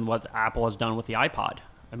revolution and what Apple has done with the iPod.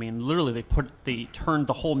 I mean, literally, they turned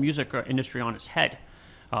the whole music industry on its head,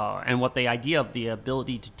 and what the idea of the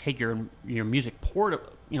ability to take your music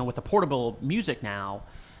with the portable music now,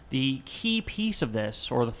 the key piece of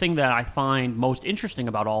this, or the thing that I find most interesting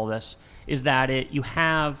about all this, is that you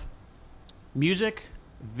have music,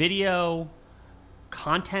 video,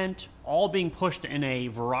 content, all being pushed in a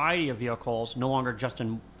variety of vehicles, no longer just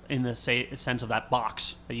in the sense of that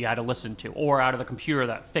box that you had to listen to, or out of the computer,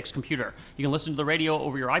 that fixed computer. You can listen to the radio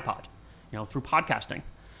over your iPod, through podcasting.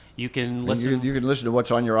 You can listen. You can listen to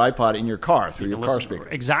what's on your iPod in your car through your car speaker.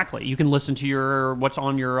 Exactly. You can listen to what's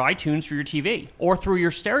on your iTunes through your TV or through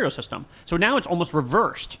your stereo system. So now it's almost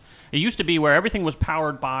reversed. It used to be where everything was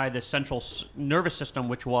powered by the central nervous system,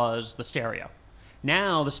 which was the stereo.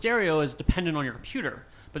 Now the stereo is dependent on your computer.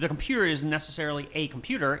 But the computer isn't necessarily a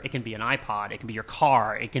computer. It can be an iPod. It can be your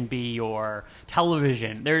car. It can be your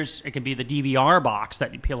television. It can be the DVR box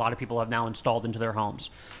that a lot of people have now installed into their homes.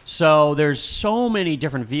 So there's so many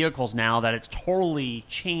different vehicles now that it's totally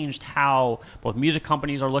changed how both music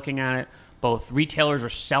companies are looking at it, both retailers are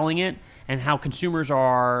selling it, and how consumers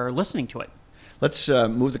are listening to it. Let's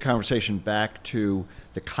move the conversation back to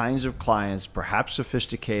the kinds of clients, perhaps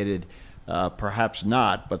sophisticated, perhaps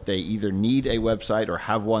not, but they either need a website or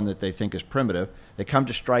have one that they think is primitive. They come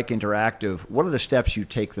to Strike Interactive. What are the steps you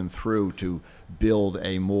take them through to build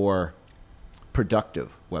a more productive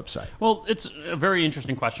website? Well, it's a very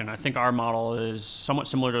interesting question. I think our model is somewhat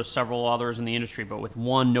similar to several others in the industry, but with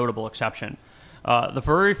one notable exception. The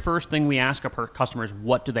very first thing we ask our customers,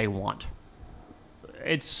 what do they want?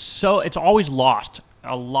 It's always lost.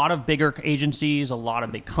 A lot of bigger agencies, a lot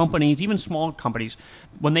of big companies, even small companies,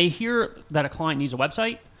 when they hear that a client needs a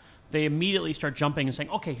website, they immediately start jumping and saying,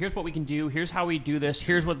 okay, here's what we can do, here's how we do this,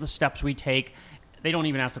 here's what the steps we take. They don't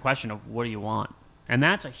even ask the question of, what do you want? And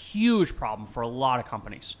that's a huge problem for a lot of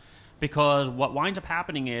companies, because what winds up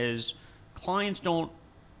happening is clients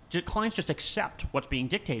just accept what's being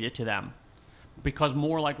dictated to them, because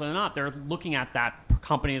more likely than not, they're looking at that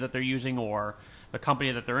company that they're using or the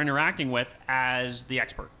company that they're interacting with as the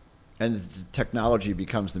expert. And technology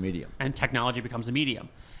becomes the medium.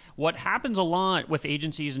 What happens a lot with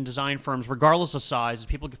agencies and design firms, regardless of size, is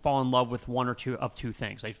people fall in love with one or two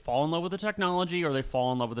things. They fall in love with the technology or they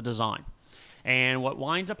fall in love with the design. And what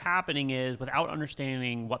winds up happening is, without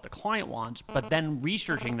understanding what the client wants, but then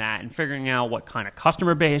researching that and figuring out what kind of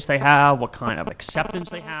customer base they have, what kind of acceptance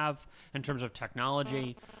they have in terms of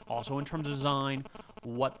technology, also in terms of design,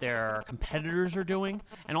 what their competitors are doing,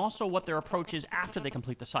 and also what their approach is after they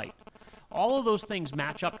complete the site. All of those things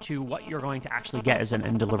match up to what you're going to actually get as an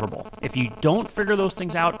end deliverable. If you don't figure those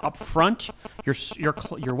things out up front, your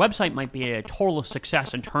website might be a total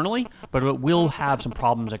success internally, but it will have some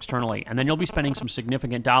problems externally. And then you'll be spending some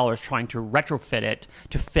significant dollars trying to retrofit it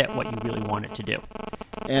to fit what you really want it to do.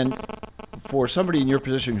 And for somebody in your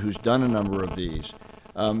position who's done a number of these,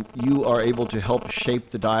 you are able to help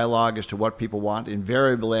shape the dialogue as to what people want.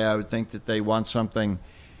 Invariably, I would think that they want something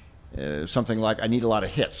like, I need a lot of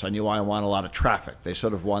hits. I want a lot of traffic. They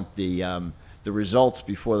sort of want the results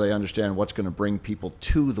before they understand what's going to bring people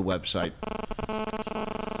to the website.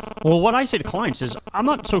 Well, what I say to clients is, I'm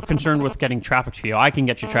not so concerned with getting traffic to you. I can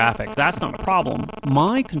get you traffic. That's not a problem.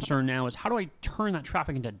 My concern now is, how do I turn that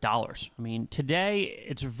traffic into dollars? I mean, today,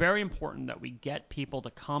 it's very important that we get people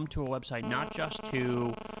to come to a website, not just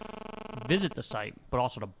to visit the site, but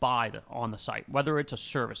also to buy on the site, whether it's a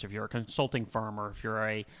service, if you're a consulting firm, or if you're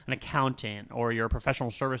an accountant, or you're a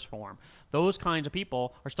professional service firm. Those kinds of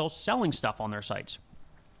people are still selling stuff on their sites.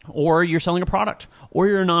 Or you're selling a product, or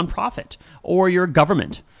you're a nonprofit, or you're a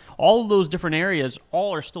government. All of those different areas,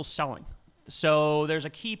 all are still selling. So there's a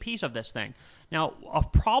key piece of this thing. Now, a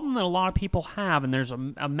problem that a lot of people have, and there's a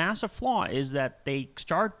massive flaw, is that they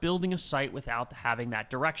start building a site without having that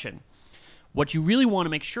direction. What you really want to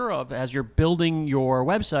make sure of as you're building your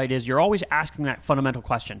website is you're always asking that fundamental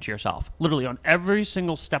question to yourself, literally on every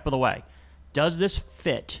single step of the way. Does this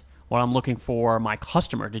fit what I'm looking for my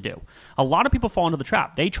customer to do? A lot of people fall into the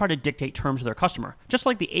trap. They try to dictate terms to their customer, just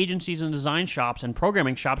like the agencies and design shops and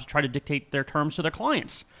programming shops try to dictate their terms to their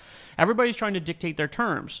clients. Everybody's trying to dictate their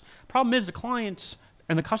terms. Problem is the clients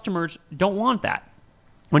and the customers don't want that.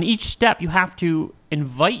 On each step, you have to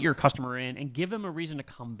invite your customer in and give them a reason to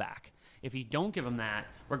come back. If you don't give them that,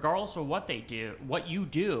 regardless of what they do, what you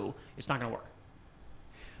do, it's not going to work.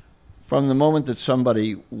 From the moment that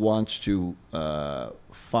somebody wants to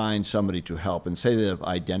find somebody to help, and say they've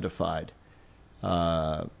identified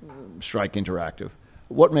Strike Interactive,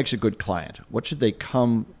 what makes a good client? What should they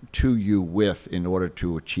come to you with in order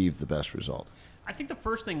to achieve the best result? I think the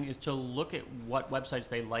first thing is to look at what websites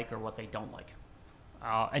they like or what they don't like,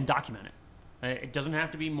 and document it. It doesn't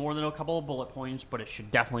have to be more than a couple of bullet points, but it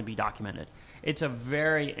should definitely be documented. It's a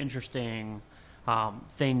very interesting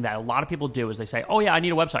thing that a lot of people do is they say, oh yeah, I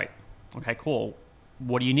need a website. Okay, cool.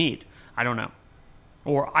 What do you need? I don't know.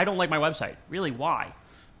 Or I don't like my website. Really, why?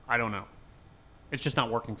 I don't know. It's just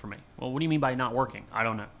not working for me. Well, what do you mean by not working? I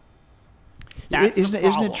don't know. Isn't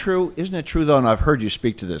it true? Isn't it true though? And I've heard you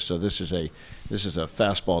speak to this, so this is a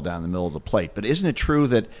fastball down the middle of the plate. But isn't it true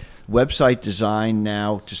that website design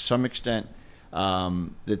now, to some extent,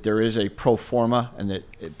 that there is a pro forma, and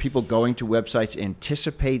that people going to websites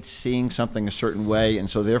anticipate seeing something a certain way, and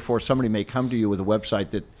so therefore somebody may come to you with a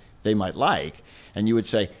website that they might like, and you would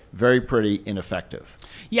say, very pretty, ineffective.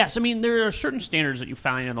 Yes, I mean, there are certain standards that you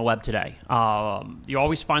find on the web today. You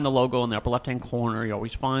always find the logo in the upper left-hand corner. You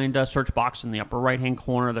always find a search box in the upper right-hand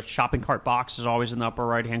corner. The shopping cart box is always in the upper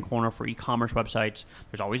right-hand corner for e-commerce websites.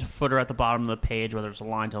 There's always a footer at the bottom of the page, whether it's a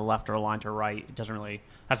line to the left or a line to the right.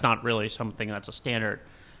 That's not really something that's a standard.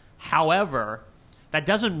 However, that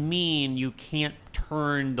doesn't mean you can't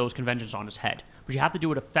turn those conventions on its head. But you have to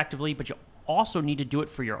do it effectively, but you also need to do it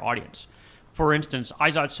for your audience. For instance,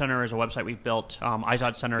 iZod Center is a website we've built,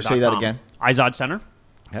 iZodCenter.com. Say that again. iZod Center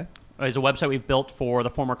okay. is a website we've built for the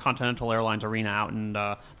former Continental Airlines Arena out in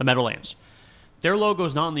the Meadowlands. Their logo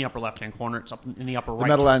is not in the upper left-hand corner. It's up in the upper right. The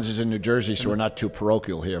Meadowlands is in New Jersey, so we're not too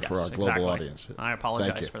parochial here for our global audience. I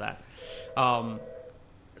apologize for that.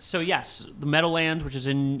 So yes, the Meadowlands, which is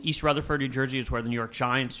in East Rutherford, New Jersey, is where the New York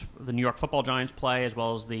Football Giants play, as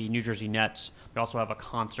well as the New Jersey Nets. They also have a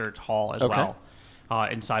concert hall as well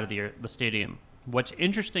inside of the stadium. What's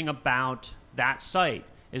interesting about that site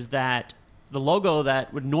is that the logo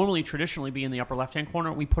that would normally traditionally be in the upper left-hand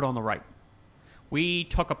corner, we put on the right. We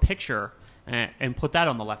took a picture and put that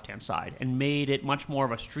on the left-hand side and made it much more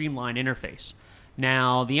of a streamlined interface.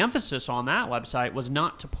 Now, the emphasis on that website was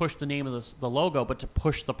not to push the name of the logo, but to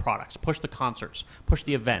push the products, push the concerts, push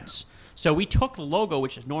the events. So we took the logo,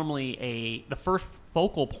 which is normally the first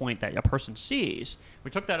focal point that a person sees,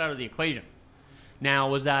 we took that out of the equation. Now,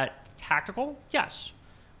 was that tactical? Yes.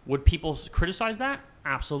 Would people criticize that?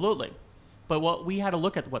 Absolutely. But what we had to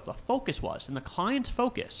look at what the focus was, and the client's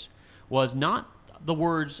focus was not the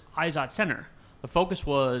words iZod Center. The focus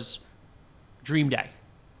was Green Day,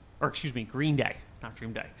 not Dream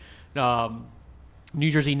Day.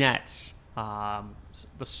 New Jersey Nets, the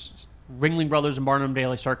Ringling Brothers and Barnum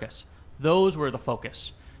Daily Circus. Those were the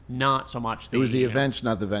focus, not so much it was the events,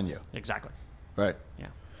 not the venue. Exactly. Right. Yeah.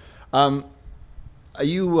 Are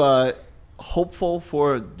you hopeful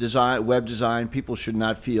for web design? People should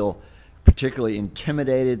not feel particularly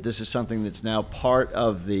intimidated. This is something that's now part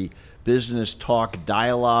of the business talk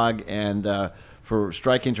dialogue, and for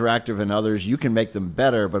Strike Interactive and others, you can make them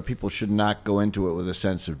better, but people should not go into it with a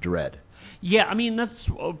sense of dread. Yeah, I mean, that's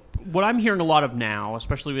what I'm hearing a lot of now,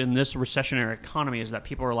 especially in this recessionary economy, is that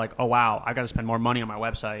people are like, oh, wow, I got to spend more money on my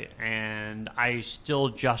website, and I still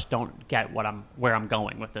just don't get where I'm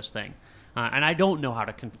going with this thing. And I don't know how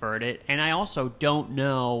to convert it, and I also don't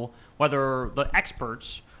know whether the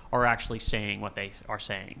experts are actually saying what they are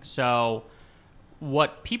saying. So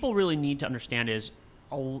what people really need to understand is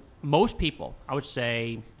most people, I would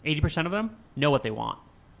say 80% of them, know what they want.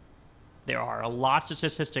 There are lots of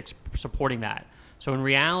statistics supporting that. So in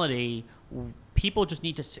reality, people just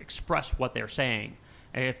need to express what they're saying.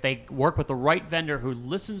 And if they work with the right vendor who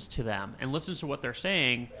listens to them and listens to what they're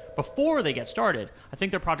saying before they get started, I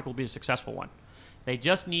think their project will be a successful one. They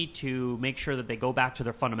just need to make sure that they go back to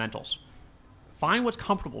their fundamentals. Find what's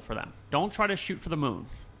comfortable for them. Don't try to shoot for the moon.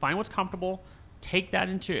 Find what's comfortable, take that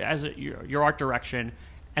into as your art direction,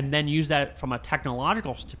 and then use that from a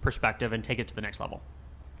technological perspective and take it to the next level.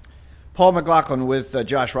 Paul McLaughlin with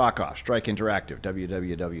Josh Rockoff, Strike Interactive,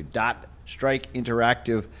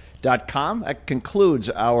 www.strikeinteractive.com. That concludes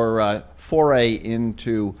our foray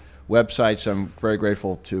into websites. I'm very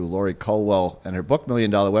grateful to Lori Colwell and her book, $1 Million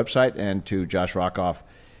Website, and to Josh Rockoff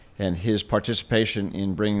and his participation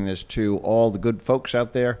in bringing this to all the good folks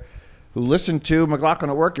out there who listen to McLaughlin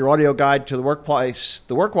at Work, your audio guide to the workplace.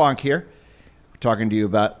 The Work Wonk here. We're talking to you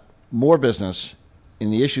about more business in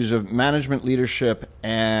the issues of management, leadership,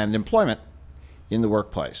 and employment in the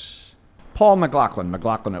workplace. Paul McLaughlin,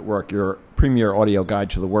 McLaughlin at Work, your premier audio guide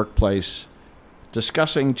to the workplace,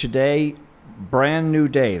 discussing today, brand new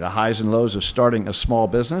day, the highs and lows of starting a small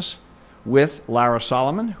business, with Lara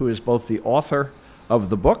Solomon, who is both the author of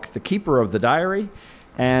the book, the keeper of the diary,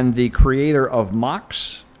 and the creator of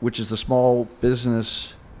Mox, which is the small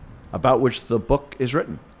business about which the book is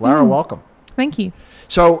written. Lara, welcome. Thank you.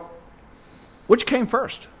 So, which came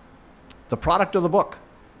first? The product or the book?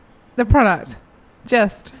 The product.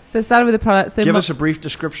 So it started with the product. So give us a brief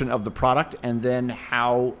description of the product and then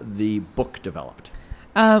how the book developed.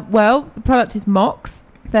 Well, the product is Mox.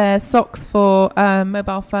 They're socks for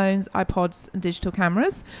mobile phones, iPods, and digital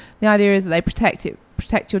cameras. The idea is that they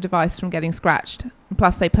protect your device from getting scratched.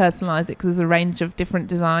 Plus, they personalize it because there's a range of different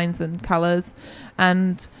designs and colors,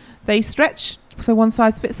 and they stretch so one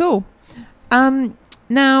size fits all.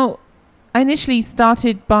 Now, I initially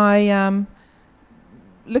started by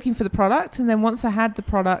looking for the product, and then once I had the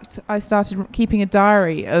product, I started keeping a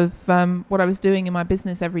diary of what I was doing in my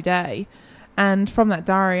business every day, and from that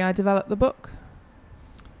diary, I developed the book.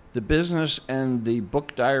 The business and the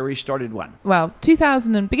book diary started when? Well,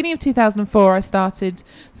 beginning of 2004, I started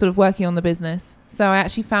sort of working on the business. So I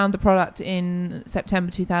actually found the product in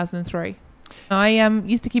September 2003. I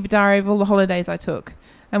used to keep a diary of all the holidays I took.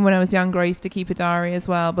 And when I was younger, I used to keep a diary as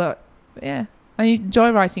well. But yeah, I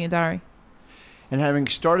enjoy writing a diary. And having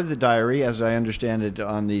started the diary, as I understand it,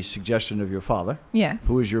 on the suggestion of your father, yes,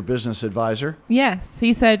 who is your business advisor. Yes,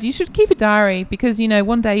 he said, you should keep a diary because,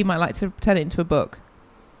 one day you might like to turn it into a book.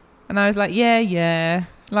 And I was like, yeah,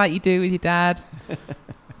 like you do with your dad.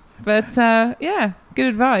 But, yeah, good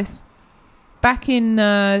advice. Back in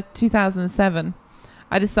 2007,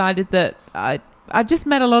 I decided that I just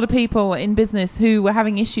met a lot of people in business who were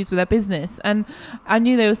having issues with their business. And I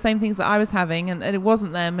knew they were the same things that I was having, and it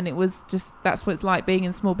wasn't them. And it was just, that's what it's like being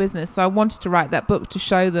in small business. So I wanted to write that book to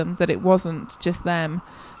show them that it wasn't just them.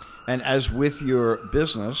 And as with your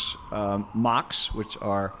business, Mox, which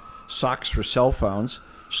are socks for cell phones,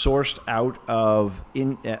 sourced out of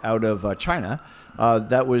China.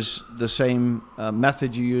 That was the same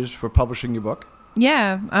method you used for publishing your book?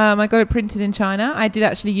 Yeah, I got it printed in China. I did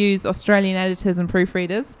actually use Australian editors and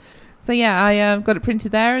proofreaders. So yeah, I got it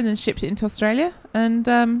printed there and then shipped it into Australia and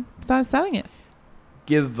started selling it.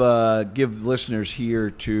 Give listeners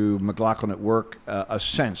here to McLaughlin at Work a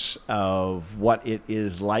sense of what it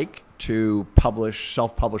is like to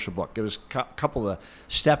self-publish a book. Give us a couple of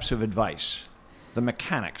steps of advice. The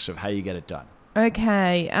mechanics of how you get it done.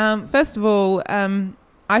 Okay. First of all,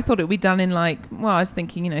 I thought it would be done in I was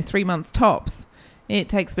thinking, 3 months tops. It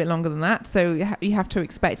takes a bit longer than that. So you have to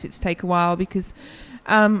expect it to take a while because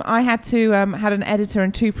I had to had an editor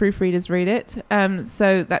and 2 proofreaders read it.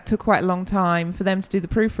 So that took quite a long time for them to do the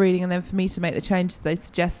proofreading and then for me to make the changes they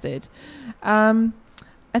suggested. I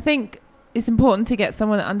think it's important to get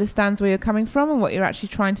someone that understands where you're coming from and what you're actually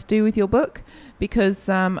trying to do with your book, because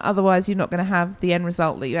otherwise you're not going to have the end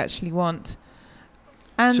result that you actually want.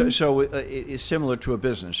 And so it's similar to a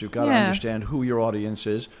business. You've got to understand who your audience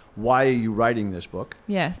is. Why are you writing this book?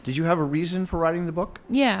 Yes. Did you have a reason for writing the book?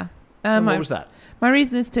 Yeah. And what was that? My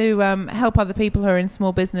reason is to help other people who are in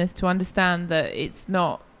small business to understand that it's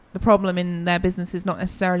not the problem in their business is not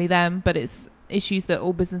necessarily them, but it's issues that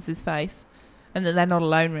all businesses face, and that they're not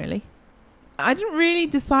alone really. I didn't really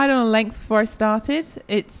decide on a length before I started.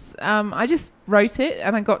 It's I just wrote it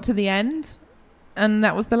and I got to the end, and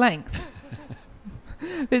that was the length.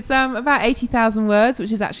 It's about 80,000 words,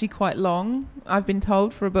 which is actually quite long, I've been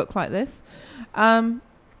told, for a book like this. And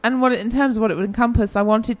in terms of what it would encompass, I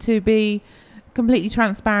wanted to be completely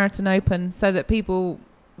transparent and open so that people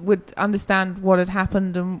would understand what had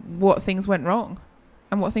happened and what things went wrong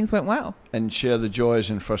and what things went well. And share the joys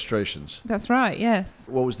and frustrations. That's right, yes.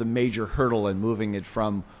 What was the major hurdle in moving it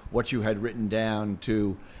from what you had written down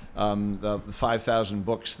to the 5,000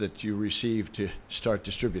 books that you received to start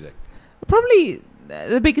distributing? Probably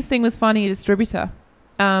the biggest thing was finding a distributor.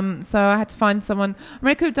 So I had to find someone.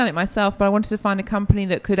 I could have done it myself, but I wanted to find a company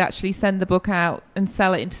that could actually send the book out and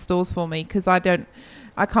sell it into stores for me, because I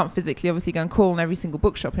can't physically obviously go and call on every single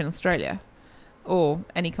bookshop in Australia or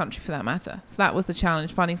any country for that matter. So that was the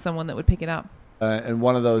challenge, finding someone that would pick it up. And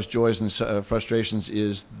one of those joys and frustrations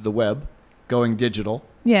is the web, going digital.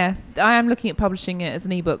 Yes, I am looking at publishing it as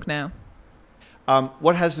an ebook now.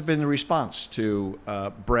 What has been the response to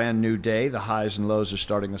Brand New Day, the highs and lows of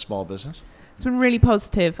starting a small business? It's been really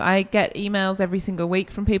positive. I get emails every single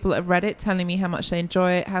week from people that have read it telling me how much they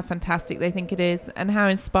enjoy it, how fantastic they think it is, and how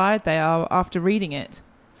inspired they are after reading it,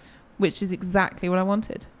 which is exactly what I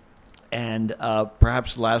wanted. And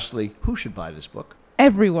perhaps lastly, who should buy this book?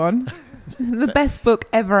 Everyone. The best book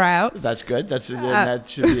ever out. That's good. That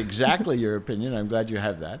should be exactly your opinion. I'm glad you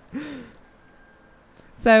have that.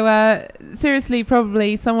 So seriously,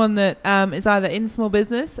 probably someone that is either in small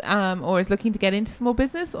business or is looking to get into small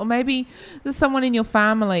business, or maybe there's someone in your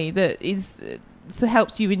family that is so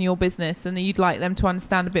helps you in your business and you'd like them to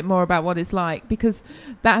understand a bit more about what it's like, because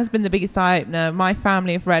that has been the biggest eye-opener. My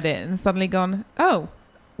family have read it and suddenly gone, oh,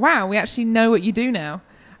 wow, we actually know what you do now.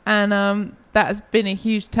 And that has been a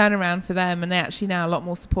huge turnaround for them, and they're actually now a lot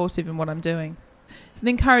more supportive in what I'm doing. It's an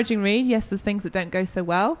encouraging read. Yes, there's things that don't go so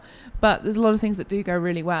well, but there's a lot of things that do go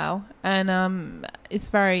really well. And it's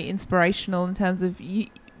very inspirational in terms of you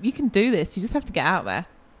can do this. You just have to get out there.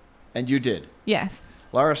 And you did. Yes.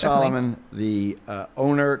 Lara definitely. Solomon, the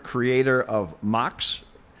owner, creator of Mox,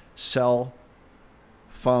 Cell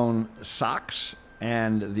Phone Socks,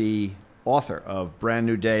 and the author of Brand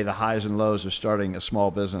New Day, The Highs and Lows of Starting a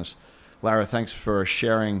Small Business. Lara, thanks for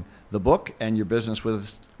sharing the book and your business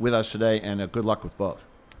with us today, and good luck with both.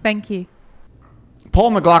 Thank you.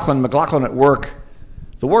 Paul McLaughlin, McLaughlin at Work,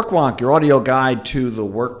 The Work Wonk, your audio guide to the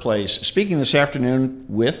workplace. Speaking this afternoon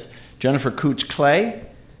with Jennifer Coutts-Clay.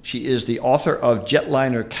 She is the author of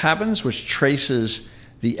Jetliner Cabins, which traces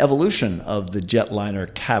the evolution of the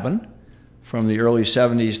jetliner cabin from the early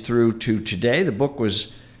 70s through to today. The book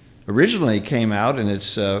originally came out in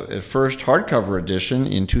its first hardcover edition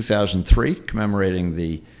in 2003, commemorating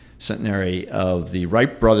the centenary of the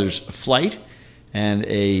Wright brothers' flight, and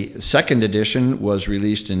a second edition was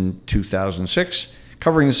released in 2006,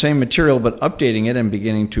 covering the same material but updating it and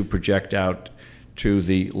beginning to project out to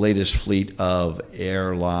the latest fleet of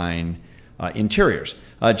airline interiors.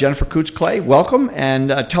 Jennifer Coutts-Clay, welcome, and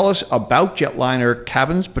tell us about jetliner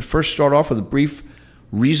cabins, but first start off with a brief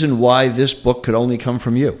reason why this book could only come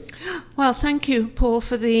from you. Well, thank you, Paul,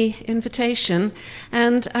 for the invitation.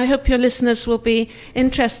 And I hope your listeners will be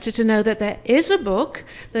interested to know that there is a book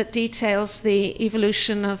that details the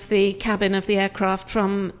evolution of the cabin of the aircraft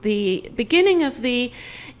from the beginning of the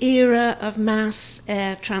era of mass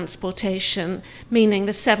air transportation, meaning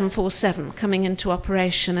the 747 coming into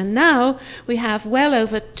operation. And now we have well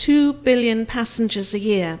over 2 billion passengers a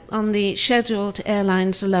year on the scheduled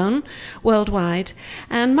airlines alone worldwide.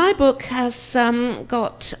 And my book has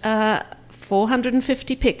got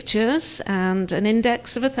 450 pictures and an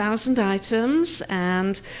index of 1,000 items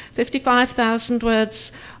and 55,000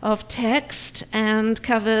 words of text, and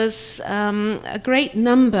covers a great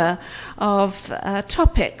number of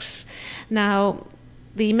topics. Now,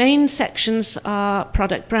 the main sections are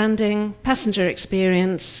product branding, passenger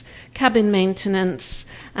experience, cabin maintenance,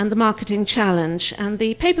 and the marketing challenge. And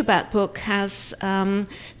the paperback book has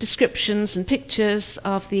descriptions and pictures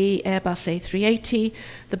of the Airbus A380,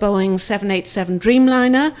 the Boeing 787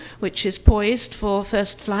 Dreamliner, which is poised for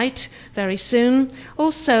first flight very soon.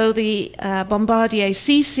 Also the Bombardier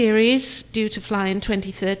C Series, due to fly in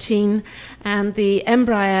 2013, and the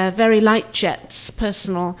Embraer Very Light Jets,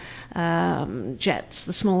 personal jets,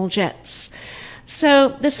 the small jets.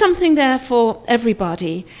 So there's something there for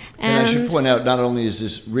everybody. And I should point out, not only is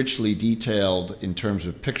this richly detailed in terms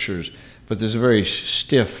of pictures, but there's a very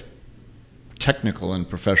stiff technical and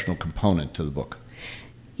professional component to the book.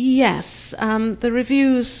 Yes, the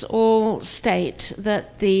reviews all state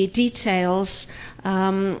that the details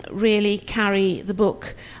really carry the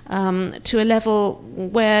book to a level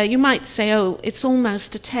where you might say, oh, it's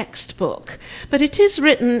almost a textbook. But it is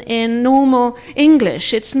written in normal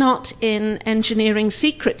English. It's not in engineering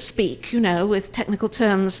secret speak, with technical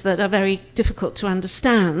terms that are very difficult to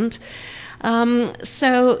understand.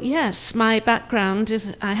 So, yes, my background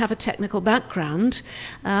is, I have a technical background,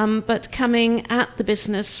 but coming at the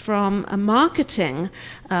business from a marketing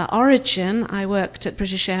origin, I worked at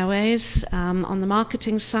British Airways on the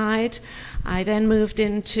marketing side. I then moved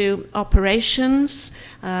into operations.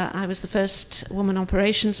 I was the first woman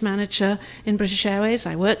operations manager in British Airways.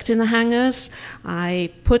 I worked in the hangars.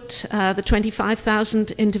 I put the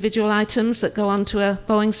 25,000 individual items that go onto a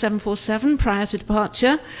Boeing 747 prior to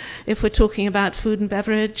departure. If we're talking about food and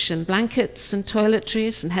beverage and blankets and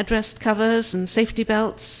toiletries and headrest covers and safety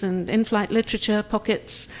belts and in-flight literature,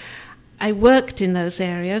 pockets, I worked in those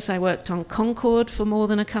areas. I worked on Concord for more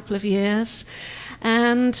than a couple of years.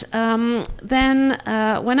 And then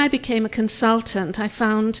when I became a consultant, I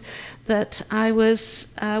found that I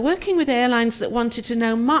was working with airlines that wanted to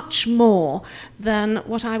know much more than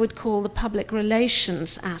what I would call the public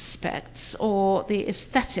relations aspects or the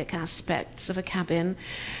aesthetic aspects of a cabin.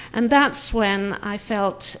 And that's when I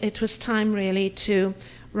felt it was time really to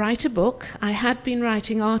write a book. I had been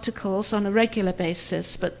writing articles on a regular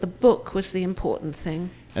basis, but the book was the important thing.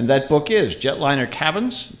 And that book is Jetliner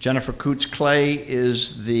Cabins. Jennifer Coutts-Clay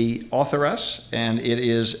is the authoress, and it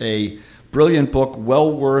is a brilliant book,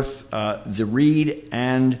 well worth the read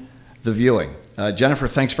and the viewing. Jennifer,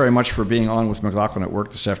 thanks very much for being on with McLaughlin at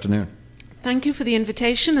Work this afternoon. Thank you for the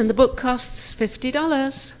invitation, and the book costs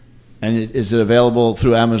 $50. And is it available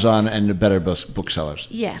through Amazon and the better booksellers?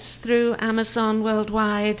 Yes, through Amazon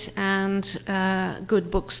worldwide and good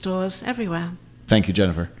bookstores everywhere. Thank you,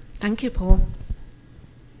 Jennifer. Thank you, Paul.